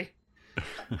this guy.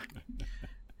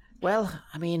 Well,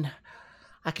 I mean,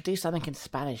 I could do something in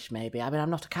Spanish, maybe. I mean, I'm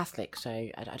not a Catholic, so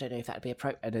I don't know if that would be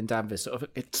appropriate. And then Danvers sort of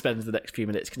spends the next few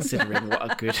minutes considering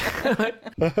what a good.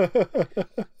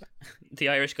 The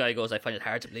Irish guy goes, I find it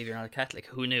hard to believe you're not a Catholic.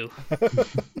 Who knew?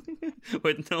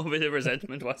 With no bit of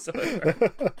resentment whatsoever.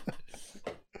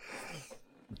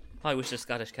 I wish the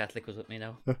Scottish Catholic was with me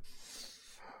now.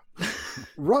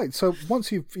 Right, so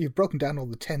once you've broken down all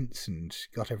the tents and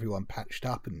got everyone patched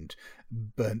up and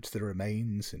burnt the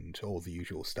remains and all the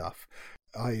usual stuff,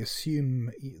 I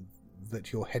assume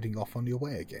that you're heading off on your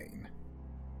way again.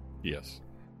 Yes.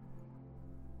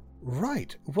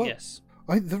 Right. Well, Yes.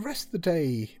 The rest of the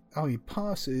day,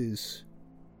 passes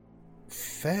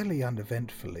fairly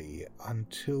uneventfully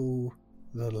until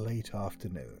the late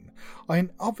afternoon.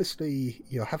 Obviously,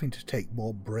 you're having to take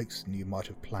more breaks than you might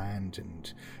have planned,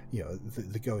 and,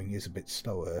 the going is a bit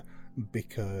slower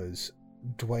because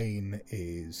Dwayne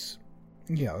is,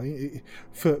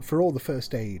 for all the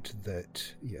first aid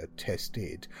that Tess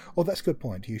did. Oh, that's a good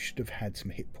point. You should have had some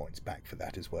hit points back for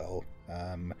that as well.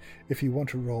 If you want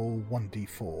to roll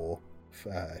 1d4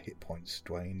 hit points,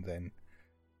 Dwayne, then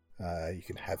you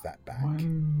can have that back.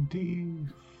 1d4...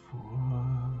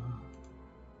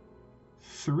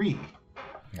 3.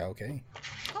 Okay.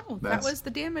 Oh, that was the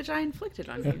damage I inflicted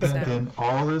on you. So. Then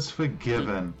all is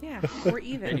forgiven. Yeah, we're There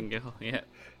even. you go. Yeah.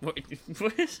 What?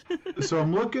 So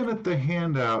I'm looking at the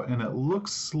handout, and it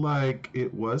looks like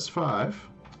it was 5,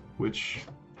 which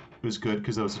is good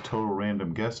because that was a total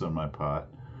random guess on my part.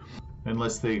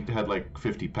 Unless they had like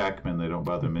 50 Pac-Men they don't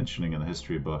bother mentioning in the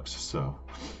history books, so...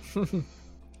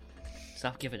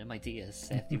 Stop giving him ideas,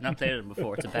 Seth. You've not played him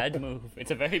before. It's a bad move.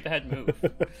 It's a very bad move.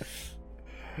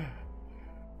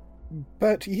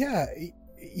 But yeah,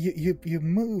 you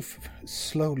move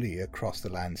slowly across the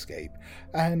landscape,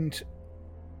 and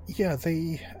yeah,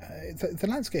 the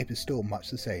landscape is still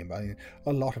much the same.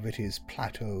 A lot of it is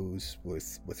plateaus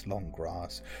with long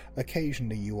grass.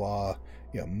 Occasionally, you are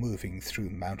moving through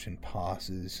mountain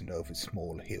passes and over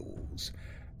small hills,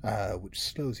 which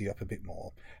slows you up a bit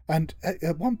more. And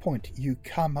at one point, you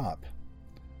come up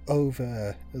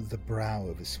over the brow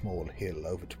of a small hill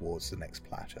over towards the next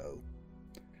plateau.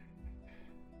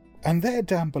 And there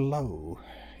down below,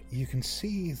 you can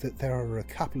see that there are a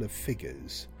couple of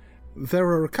figures. There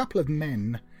are a couple of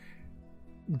men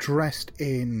dressed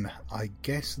in, I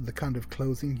guess, the kind of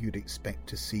clothing you'd expect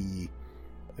to see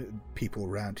people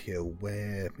around here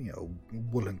wear,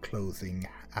 woolen clothing,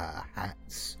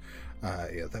 hats,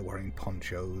 they're wearing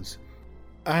ponchos.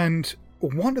 And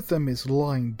one of them is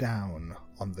lying down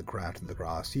on the ground in the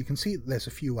grass. You can see that there's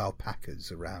a few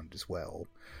alpacas around as well.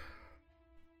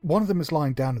 One of them is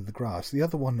lying down in the grass. The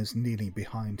other one is kneeling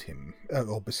behind him,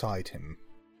 or beside him.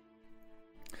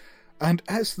 And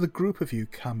as the group of you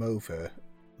come over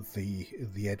the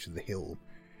edge of the hill,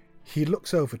 he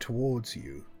looks over towards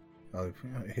you,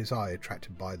 his eye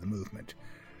attracted by the movement.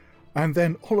 And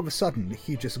then all of a sudden,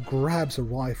 he just grabs a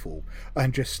rifle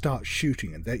and just starts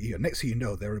shooting. And next thing you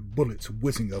know, there are bullets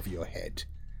whizzing over your head.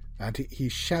 And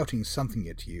he's shouting something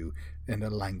at you in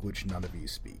a language none of you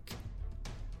speak.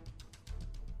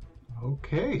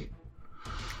 Okay.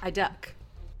 I duck.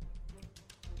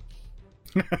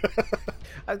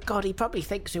 Oh God, he probably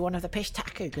thinks we're one of the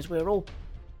Pishtaku because we're all,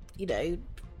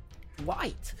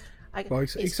 white.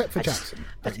 Except for Jackson.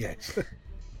 But yes.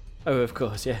 Oh, of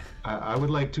course, yeah. I would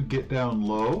like to get down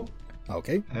low.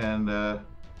 Okay. And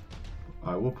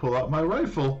I will pull out my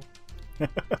rifle.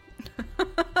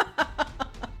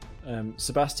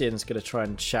 Sebastian's going to try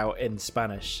and shout in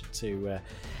Spanish to...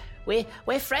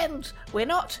 We're friends. We're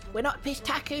not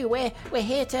Pishtaku. We're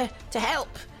here to help.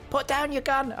 Put down your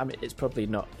gun. I mean, it's probably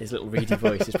not... His little reedy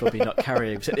voice is probably not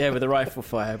carrying him the air with a rifle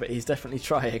fire, but he's definitely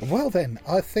trying. Well then,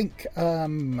 I think...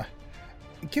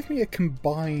 give me a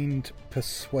combined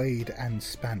Persuade and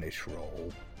Spanish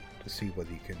roll to see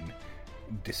whether you can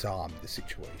disarm the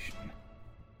situation.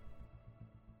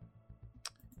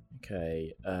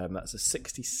 Okay, that's a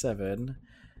 67.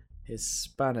 His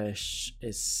Spanish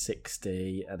is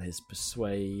 60, and his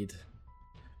Persuade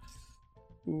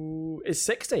is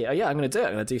 60. Oh yeah, I'm going to do it.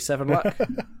 I'm going to do 7 luck.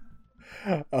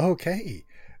 Okay.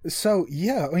 So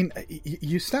yeah, I mean,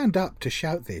 you stand up to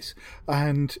shout this,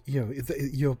 and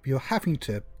you're having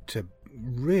to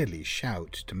really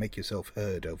shout to make yourself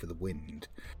heard over the wind,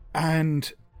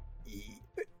 and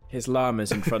his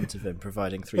llama's in front of him,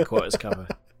 providing 3/4 cover.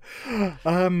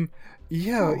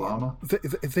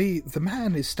 The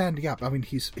man is standing up. I mean,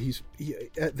 he's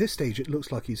at this stage it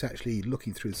looks like he's actually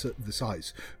looking through the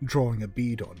sights, drawing a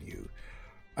bead on you.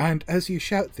 And as you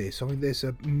shout this, I mean, there's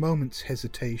a moment's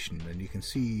hesitation, and you can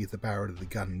see the barrel of the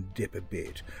gun dip a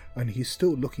bit, and he's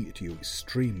still looking at you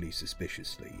extremely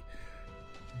suspiciously.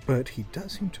 But he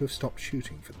does seem to have stopped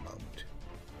shooting for the moment.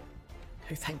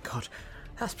 Oh, thank God.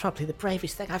 That's probably the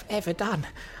bravest thing I've ever done.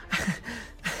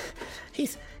 He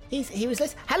was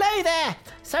listening. Hello there!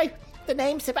 So, the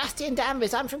name's Sebastian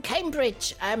Danvers. I'm from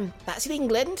Cambridge. That's in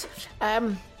England.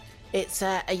 It's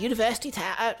a university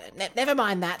town. Never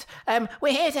mind that.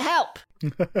 We're here to help.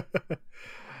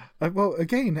 Well,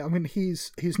 again, I mean,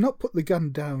 he's not put the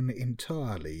gun down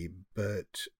entirely,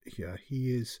 but yeah,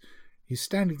 he's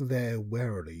standing there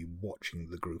warily watching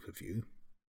the group of you.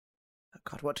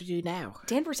 God, what to do now?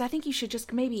 Danvers, I think you should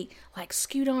just maybe,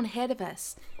 scoot on ahead of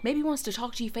us. Maybe he wants to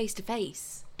talk to you face to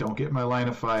face. Don't get my line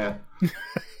of fire.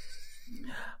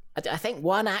 I think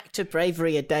one act of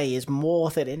bravery a day is more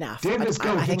than enough. Danvers,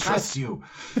 go. I He think trusts you.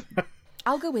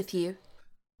 I'll go with you.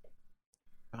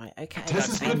 Right, okay. Tess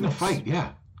is good in a fight,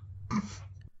 yeah.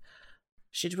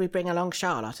 Should we bring along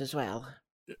Charlotte as well?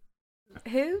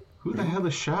 Who? Who the hell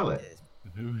is Charlotte?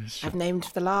 Who is she? I've named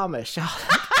the llama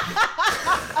Charlotte.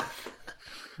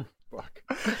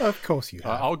 Of course you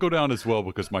have. I'll go down as well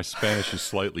because my Spanish is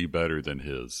slightly better than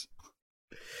his.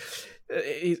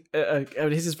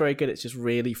 His is very good. It's just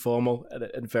really formal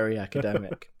and very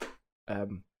academic.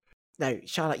 No,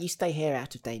 Charlotte, you stay here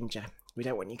out of danger. We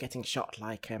don't want you getting shot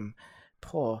like that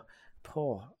poor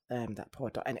dog.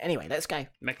 And anyway, let's go.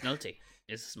 McNulty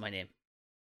is my name.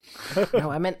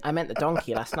 No, I meant the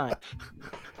donkey last night.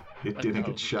 It didn't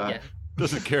get shot. Yeah.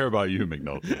 Doesn't care about you,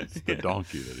 McNulty. It's the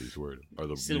donkey that he's worried about. Or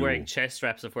the Still mule. wearing chest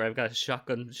straps of where I've got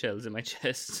shotgun shells in my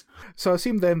chest. So I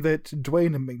assume then that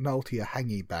Dwayne and McNulty are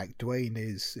hanging back. Dwayne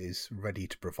is ready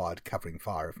to provide covering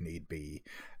fire if need be.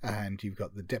 And you've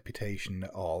got the deputation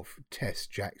of Tess,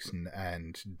 Jackson,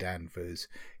 and Danvers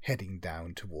heading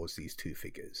down towards these two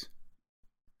figures.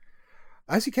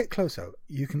 As you get closer,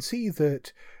 you can see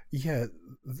that,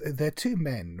 they're two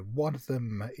men. One of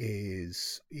them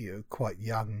is quite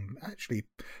young, actually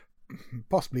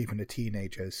possibly even a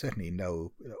teenager, certainly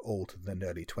no older than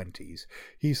early 20s.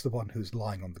 He's the one who's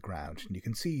lying on the ground, and you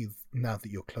can see, now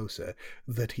that you're closer,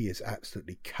 that he is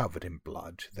absolutely covered in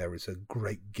blood. There is a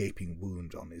great gaping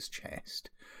wound on his chest.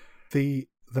 The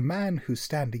man who's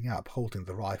standing up, holding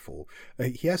the rifle,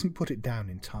 he hasn't put it down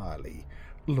entirely,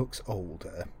 looks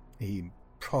older. He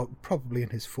probably in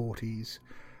his 40s,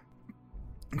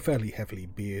 fairly heavily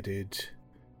bearded,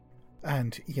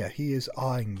 and he is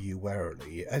eyeing you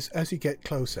warily as you get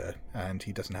closer, and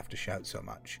he doesn't have to shout so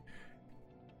much.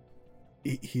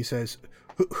 He says,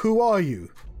 "Who are you?"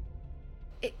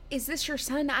 Is this your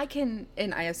son?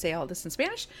 And I say all this in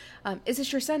Spanish. Is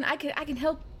this your son? I can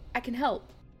help. I can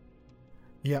help.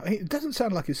 Yeah, it doesn't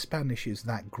sound like his Spanish is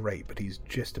that great, but he's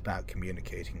just about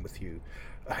communicating with you.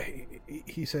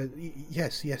 He said,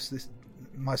 yes, this,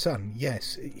 my son,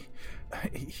 yes,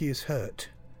 he is hurt.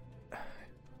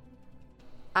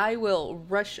 I will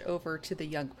rush over to the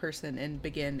young person and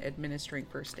begin administering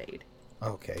first aid.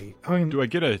 Okay. I mean, do I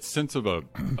get a sense of an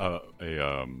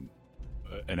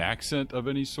accent of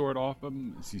any sort off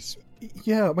him? Is he...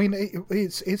 Yeah, I mean,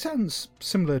 it sounds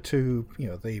similar to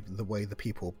the way the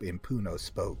people in Puno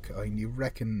spoke. I mean, you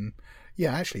reckon?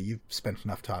 Yeah, actually, you've spent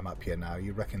enough time up here now.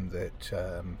 You reckon that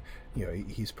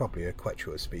he's probably a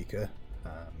Quechua speaker,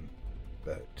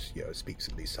 but speaks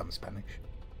at least some Spanish.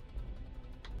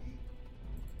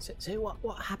 So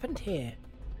what happened here?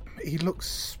 He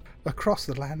looks across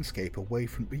the landscape away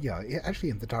from, actually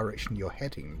in the direction you're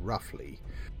heading, roughly,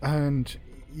 and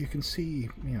you can see,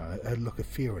 a look of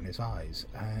fear in his eyes,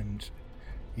 and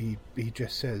he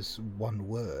just says one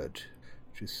word,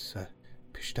 which is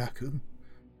Pishtaku.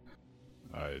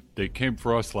 They came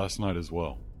for us last night as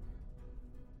well.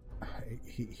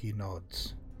 He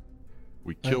nods.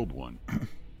 We killed one.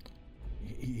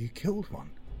 You killed one?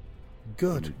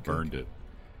 Good. And we burned it.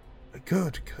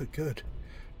 Good.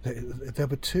 There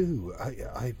were two.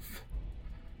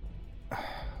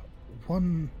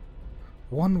 One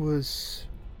was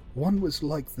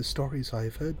like the stories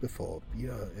I've heard before.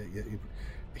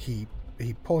 He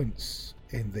points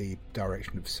in the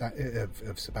direction of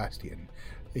Sebastian,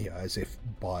 as if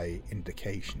by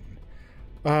indication.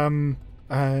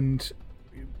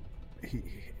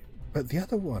 But the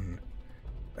other one,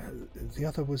 the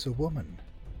other was a woman.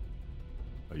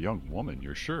 A young woman,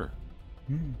 you're sure?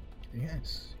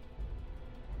 Yes.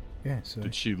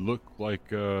 Did she look like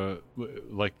the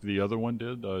other one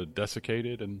did,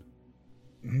 desiccated and?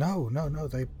 No.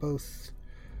 They both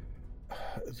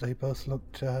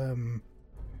looked.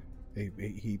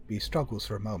 He struggles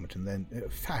for a moment and then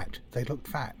fat. They looked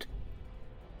fat.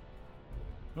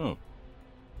 Oh,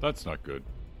 that's not good.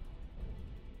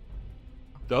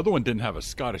 The other one didn't have a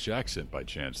Scottish accent by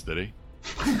chance, did he?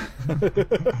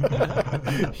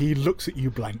 He looks at you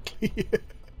blankly.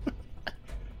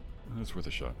 That's worth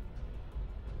a shot.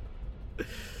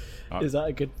 Is that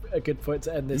a good point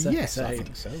to end this episode? Yes, I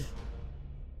think so.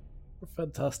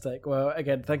 Fantastic. Well,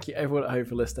 again, thank you everyone at home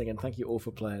for listening, and thank you all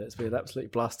for playing. It's been an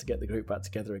absolute blast to get the group back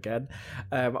together again.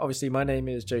 Obviously, my name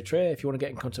is Joe Trier. If you want to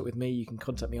get in contact with me, you can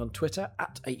contact me on Twitter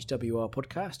at HWR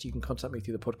Podcast. You can contact me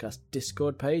through the podcast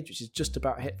Discord page, which is just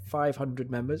about hit 500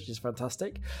 members, which is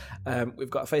fantastic. We've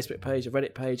got a Facebook page, a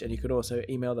Reddit page, and you can also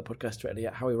email the podcast directly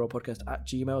at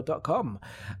howwerollpodcast@gmail.com.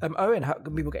 Owen, how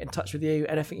can people get in touch with you?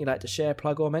 Anything you'd like to share,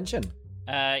 plug, or mention?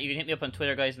 You can hit me up on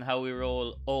Twitter, guys, and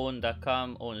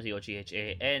howweroll.owen.com. Owen is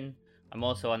EOGHAN. I'm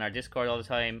also on our Discord all the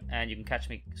time, and you can catch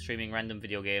me streaming random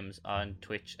video games on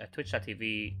Twitch at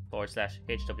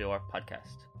twitch.tv/HWR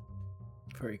podcast.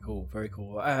 Very cool, very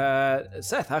cool.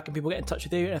 Seth, how can people get in touch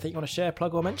with you? Anything you want to share,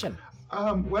 plug, or mention?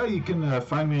 Well, you can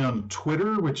find me on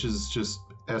Twitter, which is just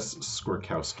S.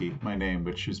 Skorkowski, my name,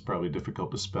 which is probably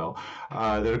difficult to spell.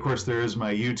 Then, of course, there is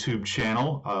my YouTube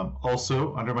channel,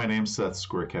 also under my name, Seth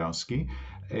Skorkowski.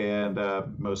 And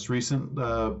most recent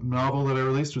novel that I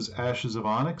released was Ashes of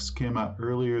Onyx, came out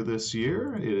earlier this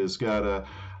year. It has got a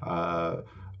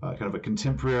kind of a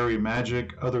contemporary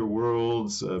magic, other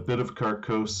worlds, a bit of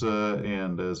Carcosa,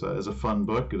 and as a fun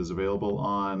book, it is available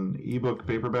on ebook,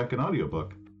 paperback, and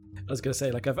audiobook. I was going to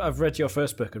say, like, I've read your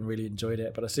first book and really enjoyed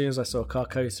it, but as soon as I saw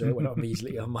Carcosa, it went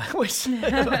immediately on my wish.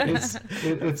 It's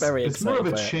very it's more of a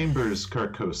excited by it. Chambers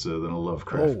Carcosa than a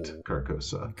Lovecraft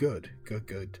Carcosa. Good.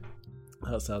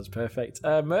 That sounds perfect.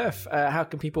 Murph, how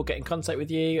can people get in contact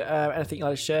with you? Anything you'd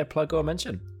like to share, plug, or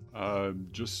mention?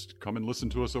 Just come and listen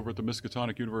to us over at the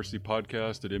Miskatonic University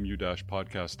podcast at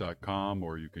mu-podcast.com,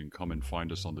 or you can come and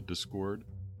find us on the Discord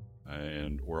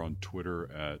or on Twitter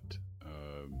at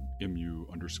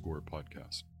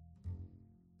mu_podcast.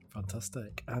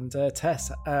 Fantastic. And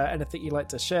Tess, anything you'd like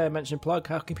to share, mention, plug?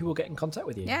 How can people get in contact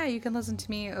with you? Yeah, you can listen to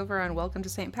me over on Welcome to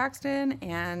St. Paxton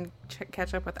and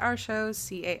catch up with our shows,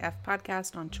 CAF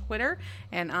Podcast on Twitter,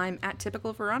 and I'm at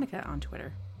Typical Veronica on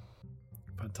Twitter.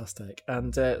 Fantastic.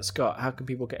 And Scott, how can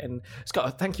people get in?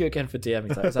 Scott, thank you again for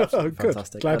DMing. That was absolutely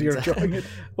fantastic. Glad you're And, enjoying it.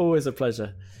 Always a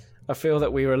pleasure. I feel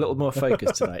that we were a little more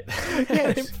focused tonight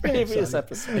than in previous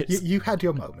episodes. You had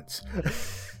your moments.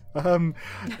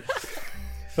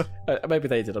 Maybe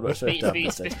they did. I'm not sure. if Dan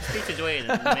did. Speak to Dwayne,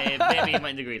 and maybe you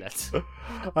might agree, lads.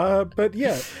 But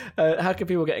yeah. How can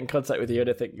people get in contact with you?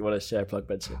 Anything you want to share, plug,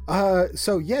 mention?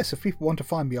 So yes, if people want to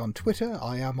find me on Twitter,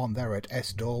 I am on there at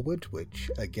sdorwood, which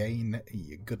again,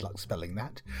 good luck spelling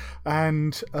that.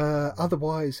 And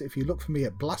otherwise, if you look for me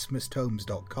at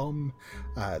blasphemoustomes.com,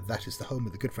 that is the home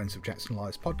of the Good Friends of Jackson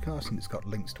Lives podcast, and it's got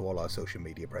links to all our social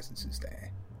media presences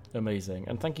there. Amazing.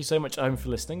 And thank you so much, home, for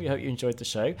listening. We hope you enjoyed the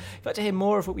show. If you'd like to hear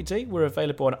more of what we do, we're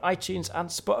available on iTunes and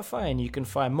Spotify, and you can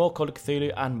find more Call of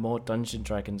Cthulhu and more Dungeons &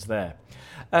 Dragons there.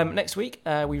 Next week,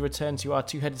 we return to our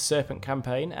Two-Headed Serpent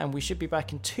campaign, and we should be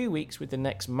back in 2 weeks with the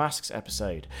next Masks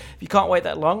episode. If you can't wait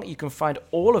that long, you can find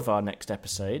all of our next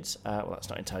episodes. Well, that's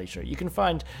not entirely true. You can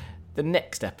find the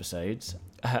next episodes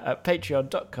at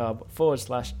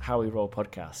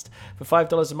patreon.com/howwerollpodcast. For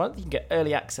 $5 a month, you can get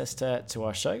early access to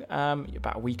our show,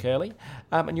 about a week early.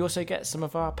 And you also get some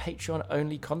of our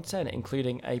Patreon-only content,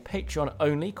 including a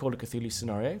Patreon-only Call of Cthulhu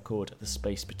scenario called The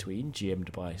Space Between,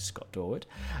 GM'd by Scott Dorward.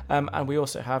 And we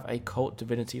also have a Cult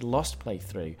Divinity Lost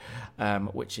playthrough,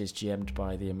 which is GM'd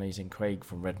by the amazing Craig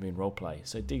from Red Moon Roleplay.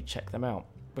 So do check them out.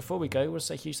 Before we go, we'll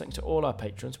say a huge thank you to all our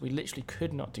patrons. We literally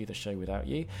could not do the show without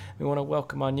you. We want to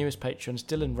welcome our newest patrons,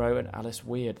 Dylan Rowe and Alice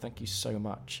Weird. Thank you so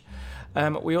much.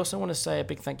 We also want to say a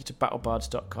big thank you to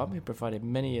battlebards.com, who provided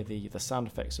many of the sound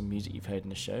effects and music you've heard in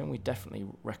the show, and we definitely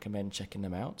recommend checking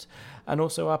them out. And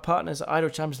also our partners at Idle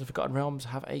Champions of the Forgotten Realms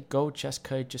have a gold chest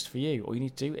code just for you. All you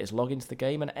need to do is log into the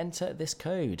game and enter this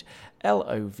code,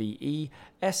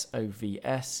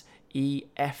 LOVESOVSEFFS.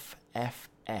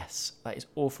 That is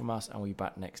all from us, and we'll be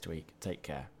back next week. Take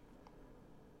care.